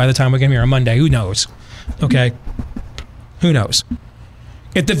conversation moot by the time we get here on Monday. Who knows? Okay? Who knows?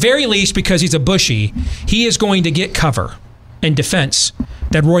 At the very least, because he's a Bushy, he is going to get cover and defense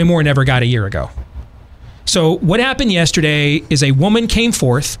that Roy Moore never got a year ago. So what happened yesterday is a woman came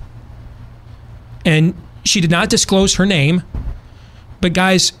forth, and she did not disclose her name. But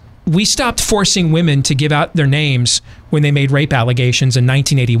guys, we stopped forcing women to give out their names when they made rape allegations in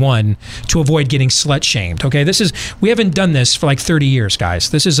 1981 to avoid getting slut-shamed. Okay, we haven't done this for like 30 years, guys.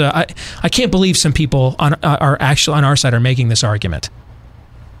 This is I can't believe some people on our side are making this argument.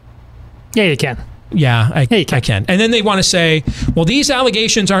 Yeah, you can. Yeah, I can. And then they want to say, well, these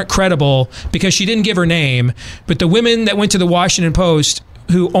allegations aren't credible because she didn't give her name, but the women that went to the Washington Post,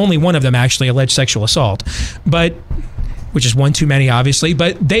 who only one of them actually alleged sexual assault, which is one too many, obviously,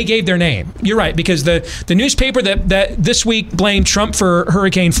 but they gave their name. You're right, because the newspaper that this week blamed Trump for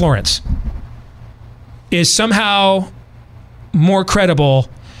Hurricane Florence is somehow more credible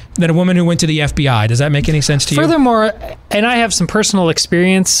than a woman who went to the FBI. Does that make any sense to you? Furthermore, and I have some personal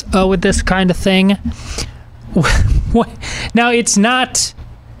experience with this kind of thing. Now, it's not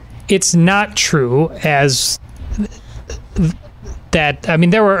true as that. I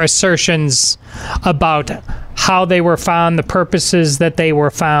mean, there were assertions about how they were found, the purposes that they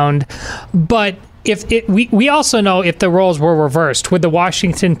were found, but we also know if the roles were reversed, would the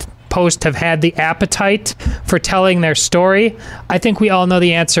Washington Post have had the appetite for telling their story? I think we all know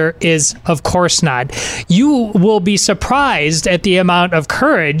the answer is of course not. You will be surprised at the amount of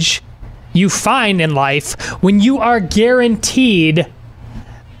courage you find in life when you are guaranteed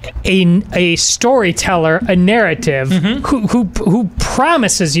a storyteller, a narrative, who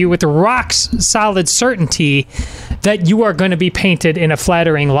promises you with rock solid certainty that you are going to be painted in a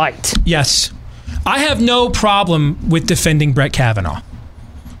flattering light. Yes. I have no problem with defending Brett Kavanaugh.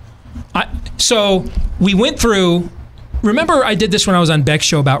 So we went through, remember I did this when I was on Beck's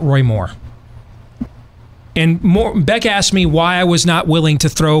show about Roy Moore. And Beck asked me why I was not willing to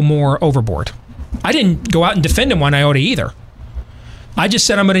throw Moore overboard. I didn't go out and defend him one iota either. I just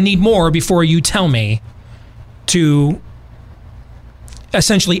said I'm going to need more before you tell me to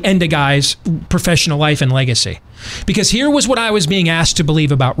essentially end a guy's professional life and legacy. Because here was what I was being asked to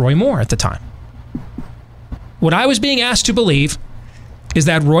believe about Roy Moore at the time. What I was being asked to believe is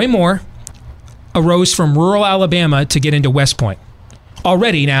that Roy Moore arose from rural Alabama to get into West Point.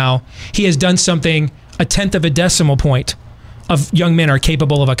 Already now, he has done something a tenth of a decimal point of young men are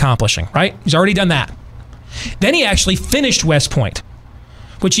capable of accomplishing, right? He's already done that. Then he actually finished West Point,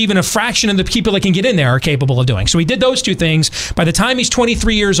 which even a fraction of the people that can get in there are capable of doing. So he did those two things. By the time he's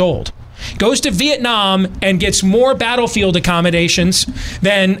 23 years old, goes to Vietnam and gets more battlefield accommodations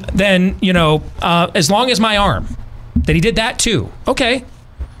than as long as my arm. That he did that too. Okay.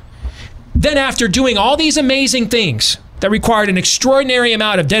 Then after doing all these amazing things that required an extraordinary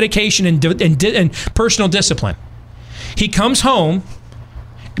amount of dedication and personal discipline, he comes home,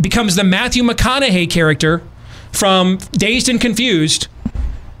 becomes the Matthew McConaughey character from Dazed and Confused,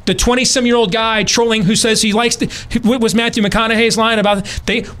 the 20-some-year-old guy trolling who says he likes what was Matthew McConaughey's line about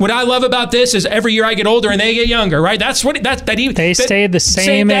what I love about this is every year I get older and they get younger, right? That's what they stay the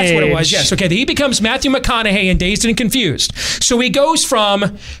same age. That's what it was. Yes. Okay. He becomes Matthew McConaughey in Dazed and Confused. So he goes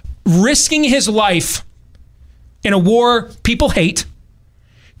from risking his life in a war people hate,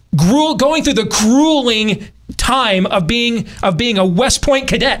 going through the grueling time of being a West Point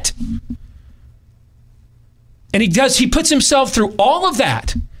cadet, and he puts himself through all of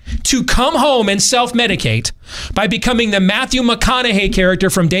that to come home and self-medicate by becoming the Matthew McConaughey character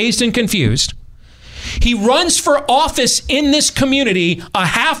from Dazed and Confused. He runs for office in this community a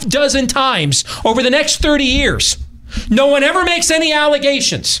half dozen times over the next 30 years. No one ever makes any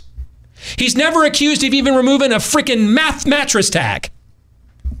allegations. He's never accused of even removing a freaking mattress tag.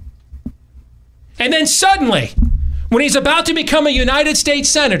 And then suddenly, when he's about to become a United States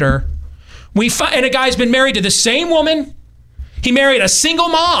Senator, and a guy's been married to the same woman. He married a single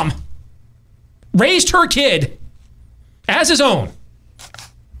mom, raised her kid as his own.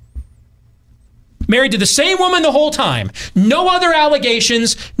 Married to the same woman the whole time. No other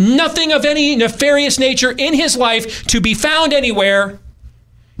allegations, nothing of any nefarious nature in his life to be found anywhere.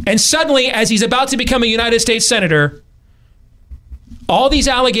 And suddenly, as he's about to become a United States Senator, all these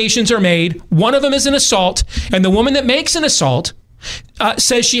allegations are made. One of them is an assault, and the woman that makes an assault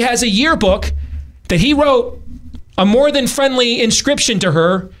says she has a yearbook that he wrote a more than friendly inscription to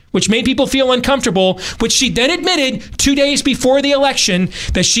her, which made people feel uncomfortable, which she then admitted 2 days before the election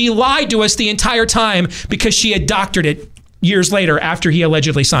that she lied to us the entire time because she had doctored it years later after he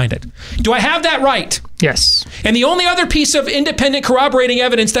allegedly signed it. Do I have that right? Yes. And the only other piece of independent corroborating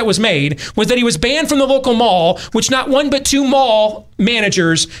evidence that was made was that he was banned from the local mall, which not one but two mall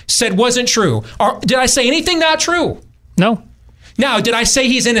managers said wasn't true. Did I say anything not true? No. Now, did I say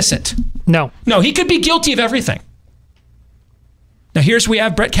he's innocent? No. No, he could be guilty of everything. Now, we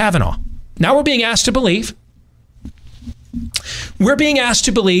have Brett Kavanaugh. Now we're being asked to believe. We're being asked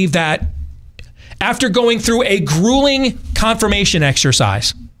to believe that after going through a grueling confirmation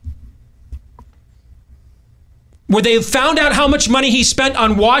exercise, where they found out how much money he spent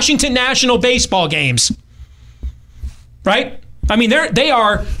on Washington National baseball games, right? I mean, they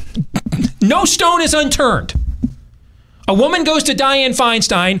are, no stone is unturned. A woman goes to Dianne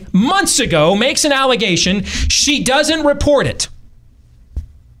Feinstein months ago, makes an allegation. She doesn't report it.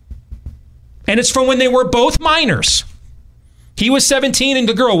 And it's from when they were both minors. He was 17 and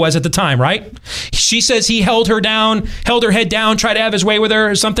the girl was at the time, right? She says he held her head down, tried to have his way with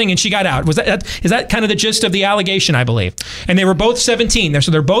her or something, and she got out. Is that kind of the gist of the allegation, I believe? And they were both 17, so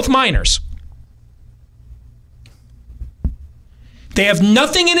they're both minors. They have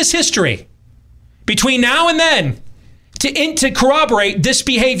nothing in his history between now and then to corroborate this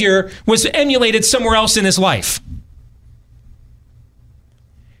behavior was emulated somewhere else in his life.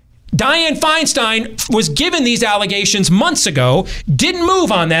 Dianne Feinstein was given these allegations months ago, didn't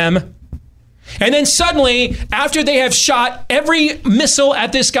move on them, and then suddenly, after they have shot every missile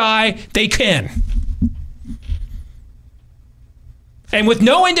at this guy they can, and with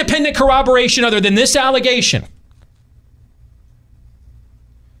no independent corroboration other than this allegation,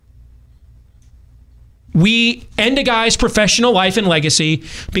 we end a guy's professional life and legacy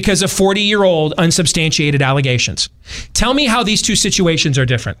because of 40-year-old unsubstantiated allegations. Tell me how these two situations are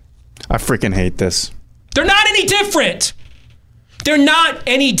different. I freaking hate this. They're not any different. They're not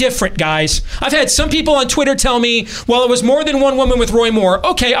any different, guys. I've had some people on Twitter tell me, well, it was more than one woman with Roy Moore.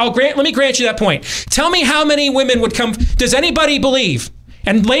 Okay, let me grant you that point. Tell me how many women would come. Does anybody believe?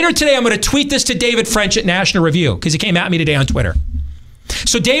 And later today, I'm going to tweet this to David French at National Review because he came at me today on Twitter.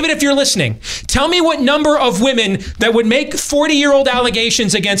 So David, if you're listening, tell me what number of women that would make 40-year-old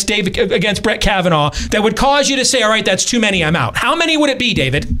allegations against Brett Kavanaugh that would cause you to say, all right, that's too many, I'm out. How many would it be,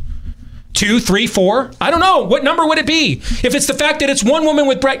 David? 2, 3, 4? I don't know. What number would it be? If it's the fact that it's one woman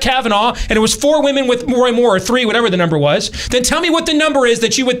with Brett Kavanaugh and it was 4 women with Roy Moore, or 3, whatever the number was, then tell me what the number is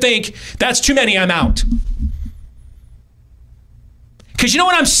that you would think, that's too many, I'm out. Because you know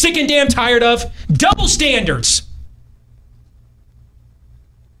what I'm sick and damn tired of? Double standards.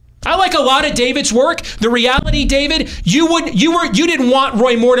 I like a lot of David's work. The reality, David, you didn't want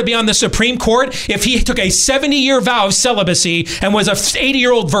Roy Moore to be on the Supreme Court if he took a 70-year vow of celibacy and was a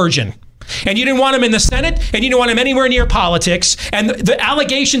 80-year-old virgin. And you didn't want him in the Senate, and you didn't want him anywhere near politics. And the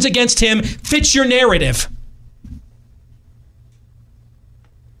allegations against him fits your narrative.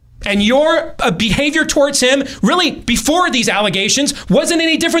 And your behavior towards him, really, before these allegations, wasn't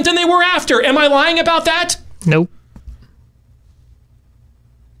any different than they were after. Am I lying about that? Nope.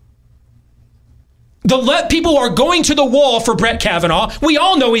 People are going to the wall for Brett Kavanaugh. We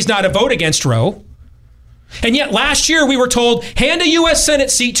all know he's not a vote against Roe. And yet last year we were told, hand a U.S. Senate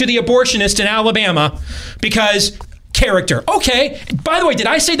seat to the abortionist in Alabama because character. Okay, by the way, did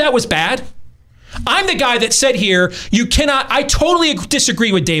I say that was bad? I'm the guy that said here, I totally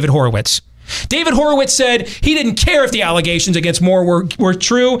disagree with David Horowitz. David Horowitz said he didn't care if the allegations against Moore were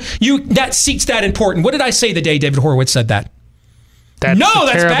true. That seat's that important. What did I say the day David Horowitz said that? That's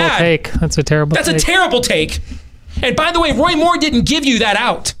bad. Take. That's a terrible take. That's a terrible take. And by the way, Roy Moore didn't give you that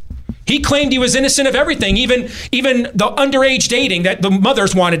out. He claimed he was innocent of everything, even the underage dating that the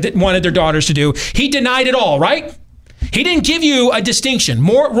mothers wanted their daughters to do. He denied it all, right? He didn't give you a distinction.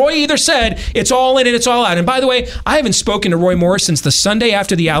 Roy either said it's all in and it's all out. And by the way, I haven't spoken to Roy Moore since the Sunday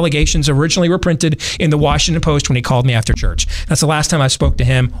after the allegations originally were printed in the Washington Post when he called me after church. That's the last time I spoke to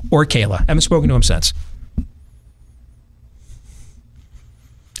him or Kayla. I haven't spoken to him since.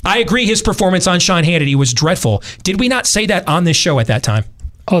 I agree his performance on Sean Hannity was dreadful. Did we not say that on this show at that time?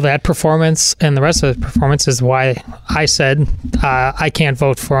 Oh, that performance and the rest of the performance is why I said I can't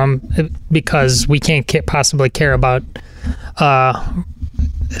vote for him because we can't possibly care about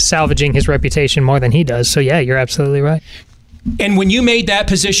salvaging his reputation more than he does. So, yeah, you're absolutely right. And when you made that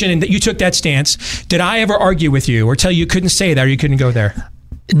position and that you took that stance, did I ever argue with you or tell you couldn't say that or you couldn't go there?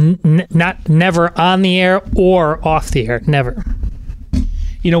 Never on the air or off the air. Never.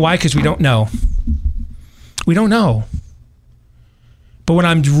 You know why? Because we don't know. We don't know. But what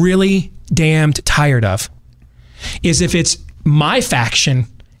I'm really damned tired of is if it's my faction,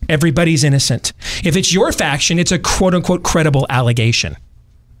 everybody's innocent. If it's your faction, it's a quote-unquote credible allegation.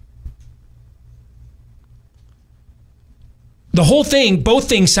 the whole thing, both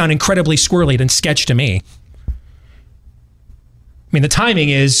things sound incredibly squirrely and sketch to me. I mean, the timing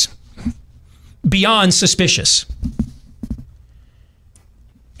is beyond suspicious.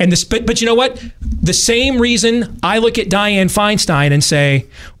 And but you know what? The same reason I look at Dianne Feinstein and say,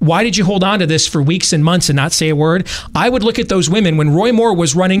 why did you hold on to this for weeks and months and not say a word? I would look at those women when Roy Moore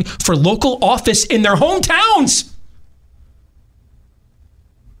was running for local office in their hometowns.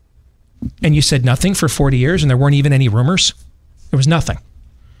 And you said nothing for 40 years and there weren't even any rumors? There was nothing.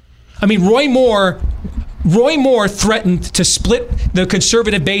 I mean, Roy Moore threatened to split the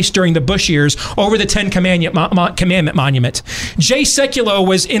conservative base during the Bush years over the 10 Commandment Monument. Jay Sekulow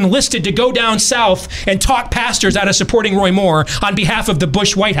was enlisted to go down south and talk pastors out of supporting Roy Moore on behalf of the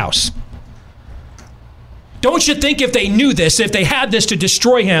Bush White House. Don't you think if they knew this, if they had this to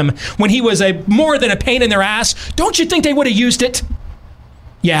destroy him when he was more than a pain in their ass, don't you think they would have used it?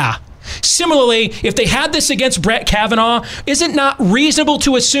 Yeah. Similarly, if they had this against Brett Kavanaugh, is it not reasonable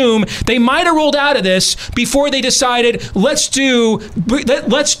to assume they might have rolled out of this before they decided let's do Night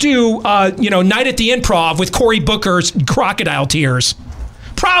at the Improv with Cory Booker's crocodile tears?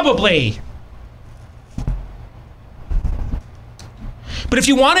 Probably. But if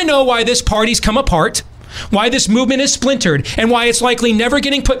you want to know why this party's come apart, why this movement is splintered, and why it's likely never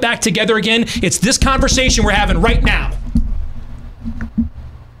getting put back together again, it's this conversation we're having right now.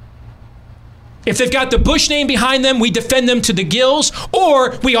 If they've got the Bush name behind them, we defend them to the gills,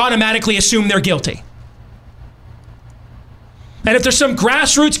 or we automatically assume they're guilty. And if there's some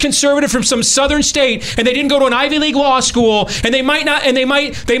grassroots conservative from some southern state and they didn't go to an Ivy League law school and they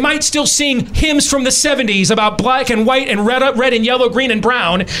might still sing hymns from the 70s about black and white and red and yellow, green and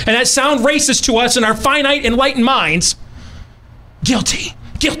brown, and that sound racist to us in our finite enlightened minds, guilty,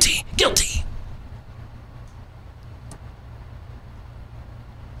 guilty, guilty.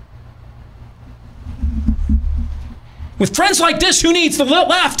 With friends like this, who needs the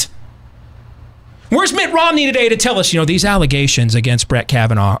left? Where's Mitt Romney today to tell us, these allegations against Brett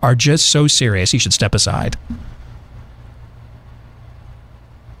Kavanaugh are just so serious, he should step aside?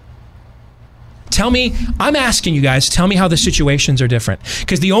 I'm asking you guys, tell me how the situations are different.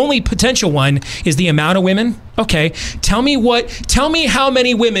 Because the only potential one is the amount of women. Okay, tell me how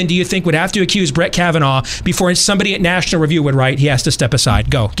many women do you think would have to accuse Brett Kavanaugh before somebody at National Review would write, he has to step aside?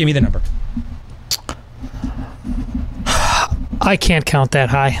 Go, give me the number. I can't count that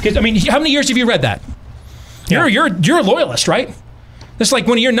high. How many years have you read that? Yeah. You're a loyalist, right? That's like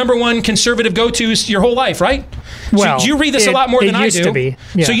one of your number one conservative go-tos your whole life, right? Well, so you read this a lot more than I do. It used to be.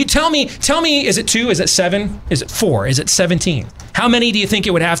 Yeah. So you tell me, is it 2? Is it 7? Is it 4? Is it 17? How many do you think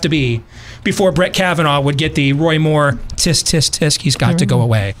it would have to be before Brett Kavanaugh would get the Roy Moore tisk, tisk, tisk, he's got to go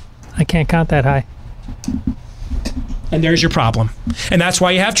away? I can't count that high. And there's your problem. And that's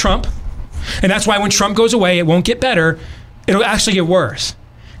why you have Trump. And that's why when Trump goes away, it won't get better. It'll actually get worse.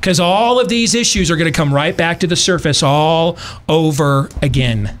 Because all of these issues are going to come right back to the surface all over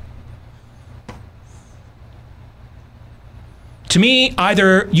again. To me,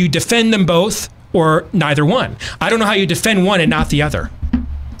 either you defend them both or neither one. I don't know how you defend one and not the other.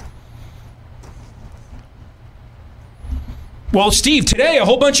 Well, Steve, today a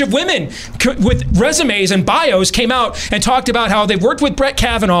whole bunch of women with resumes and bios came out and talked about how they've worked with Brett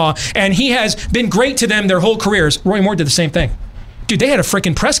Kavanaugh and he has been great to them their whole careers. Roy Moore did the same thing. Dude, they had a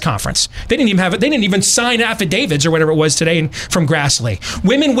freaking press conference. They didn't even have it. They didn't even sign affidavits or whatever it was today from Grassley.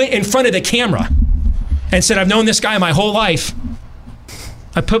 Women went in front of the camera and said, "I've known this guy my whole life.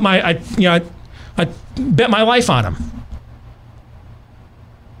 I bet my life on him."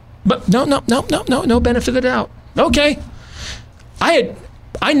 But no benefit of the doubt. Okay. How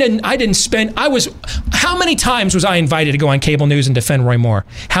many times was I invited to go on cable news and defend Roy Moore?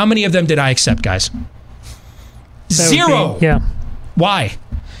 How many of them did I accept, guys? Zero. Yeah. Why?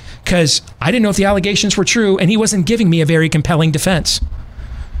 Because I didn't know if the allegations were true, and he wasn't giving me a very compelling defense.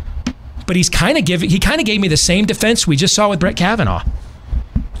 But he kind of gave me the same defense we just saw with Brett Kavanaugh.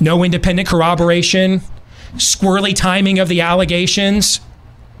 No independent corroboration, squirrely timing of the allegations.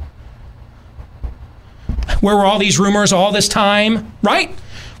 Where were all these rumors all this time? Right?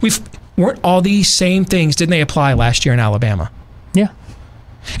 Weren't all these same things, didn't they apply last year in Alabama? Yeah.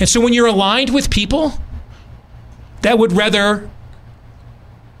 And so when you're aligned with people that would rather...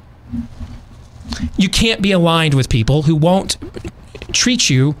 You can't be aligned with people who won't treat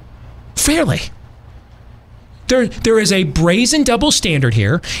you fairly. There is a brazen double standard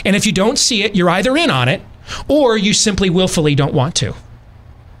here, and if you don't see it, you're either in on it, or you simply willfully don't want to.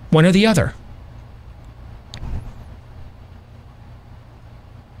 One or the other.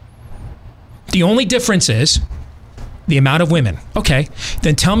 The only difference is The amount of women. Okay,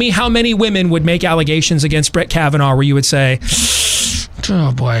 then tell me how many women would make allegations against Brett Kavanaugh where you would say,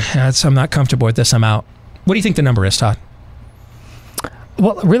 oh boy, I'm not comfortable with this, I'm out. What do you think the number is, Todd?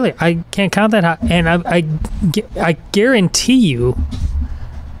 Well, really, I can't count that high. And I guarantee you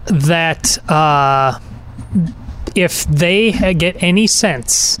that if they get any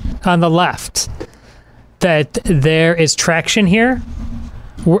sense on the left that there is traction here,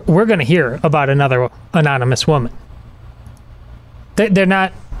 we're going to hear about another anonymous woman. They're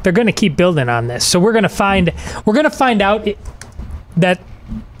going to keep building on this. So we're going to find out that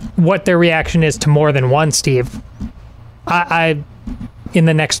what their reaction is to more than one, Steve. I in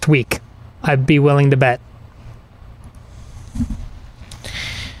the next week, I'd be willing to bet.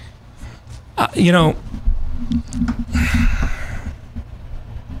 I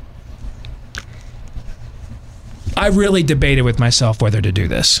really debated with myself whether to do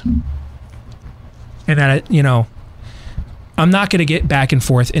this. And that, I'm not going to get back and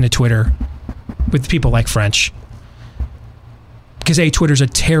forth into Twitter with people like French. Because Twitter's a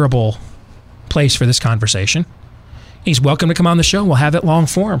terrible place for this conversation. He's welcome to come on the show. We'll have it long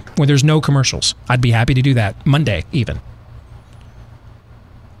form where there's no commercials. I'd be happy to do that Monday even.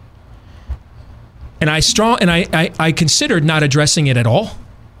 And I considered not addressing it at all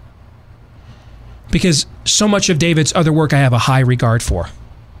because so much of David's other work I have a high regard for.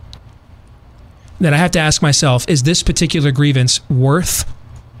 That I have to ask myself, is this particular grievance worth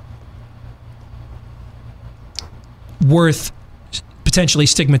potentially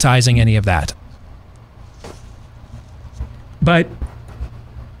stigmatizing any of that? But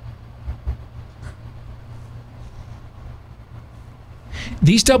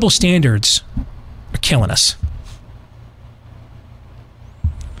these double standards are killing us.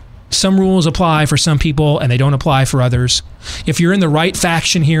 Some rules apply for some people and they don't apply for others. If you're in the right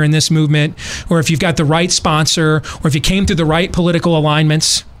faction here in this movement, or if you've got the right sponsor, or if you came through the right political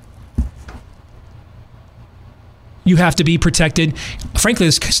alignments, you have to be protected. Frankly,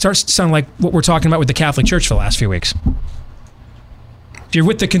 this starts to sound like what we're talking about with the Catholic Church for the last few weeks. If you're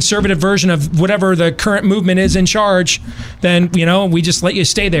with the conservative version of whatever the current movement is in charge, then, we just let you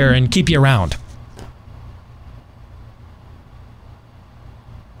stay there and keep you around.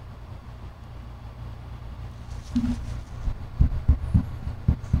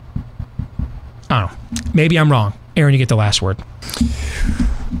 I don't know. Maybe I'm wrong. Aaron, you get the last word.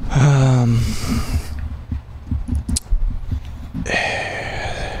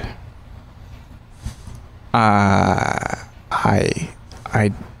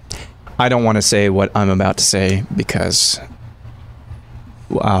 I don't want to say what I'm about to say because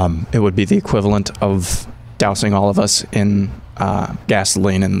it would be the equivalent of dousing all of us in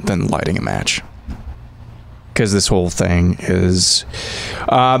gasoline and then lighting a match. Because this whole thing is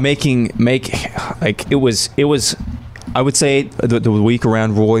I would say the week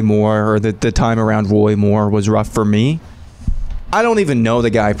around Roy Moore, or the time around Roy Moore, was rough for me. I don't even know the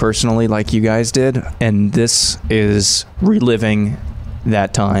guy personally like you guys did, and this is reliving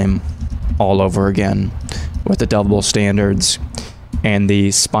that time all over again with the double standards and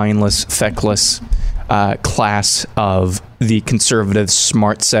the spineless, feckless class of the conservative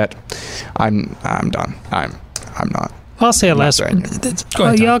smart set. I'm done. I'm not. I'll say it last. Go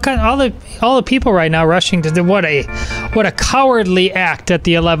ahead, all the people right now rushing to what a cowardly act at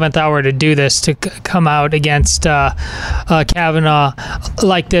the 11th hour to do this, to come out against Kavanaugh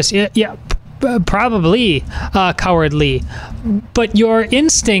like this. Yeah, probably cowardly. But your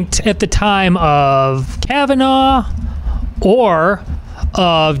instinct at the time of Kavanaugh, or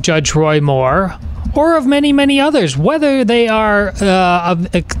of Judge Roy Moore, or of many, many others, whether they are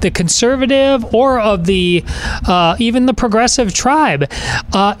of the conservative or of the even the progressive tribe,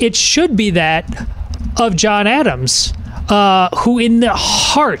 it should be that of John Adams, who in the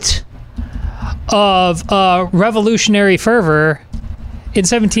heart of revolutionary fervor in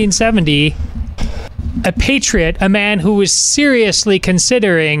 1770, a patriot, a man who was seriously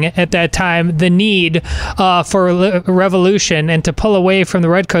considering at that time the need for a revolution and to pull away from the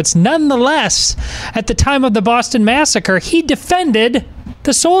Redcoats. Nonetheless, at the time of the Boston Massacre, he defended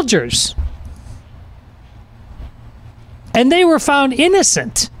the soldiers. And they were found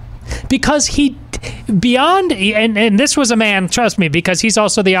innocent because he, beyond, and this was a man, trust me, because he's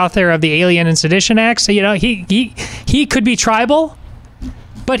also the author of the Alien and Sedition Acts. So, he could be tribal,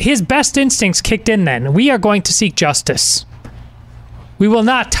 but his best instincts kicked in then. We are going to seek justice. We will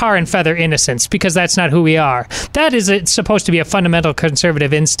not tar and feather innocence, because that's not who we are. That is supposed to be a fundamental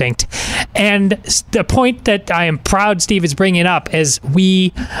conservative instinct. And the point that I am proud Steve is bringing up is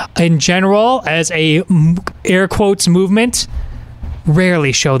we, in general, as a air quotes movement,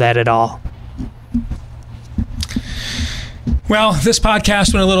 rarely show that at all. Well, this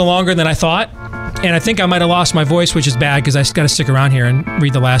podcast went a little longer than I thought, and I think I might have lost my voice, which is bad because I got to stick around here and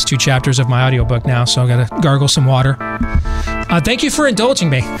read the last 2 chapters of my audiobook now, so I got to gargle some water. Thank you for indulging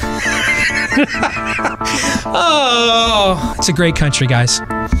me. Oh, it's a great country, guys.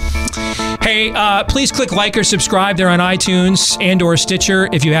 Hey, please click like or subscribe there on iTunes and or Stitcher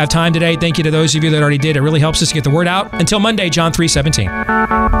if you have time today. Thank you to those of you that already did. It really helps us to get the word out. Until Monday, John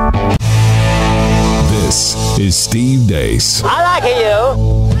 3:17. This is Steve Deace. I like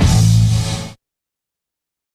you.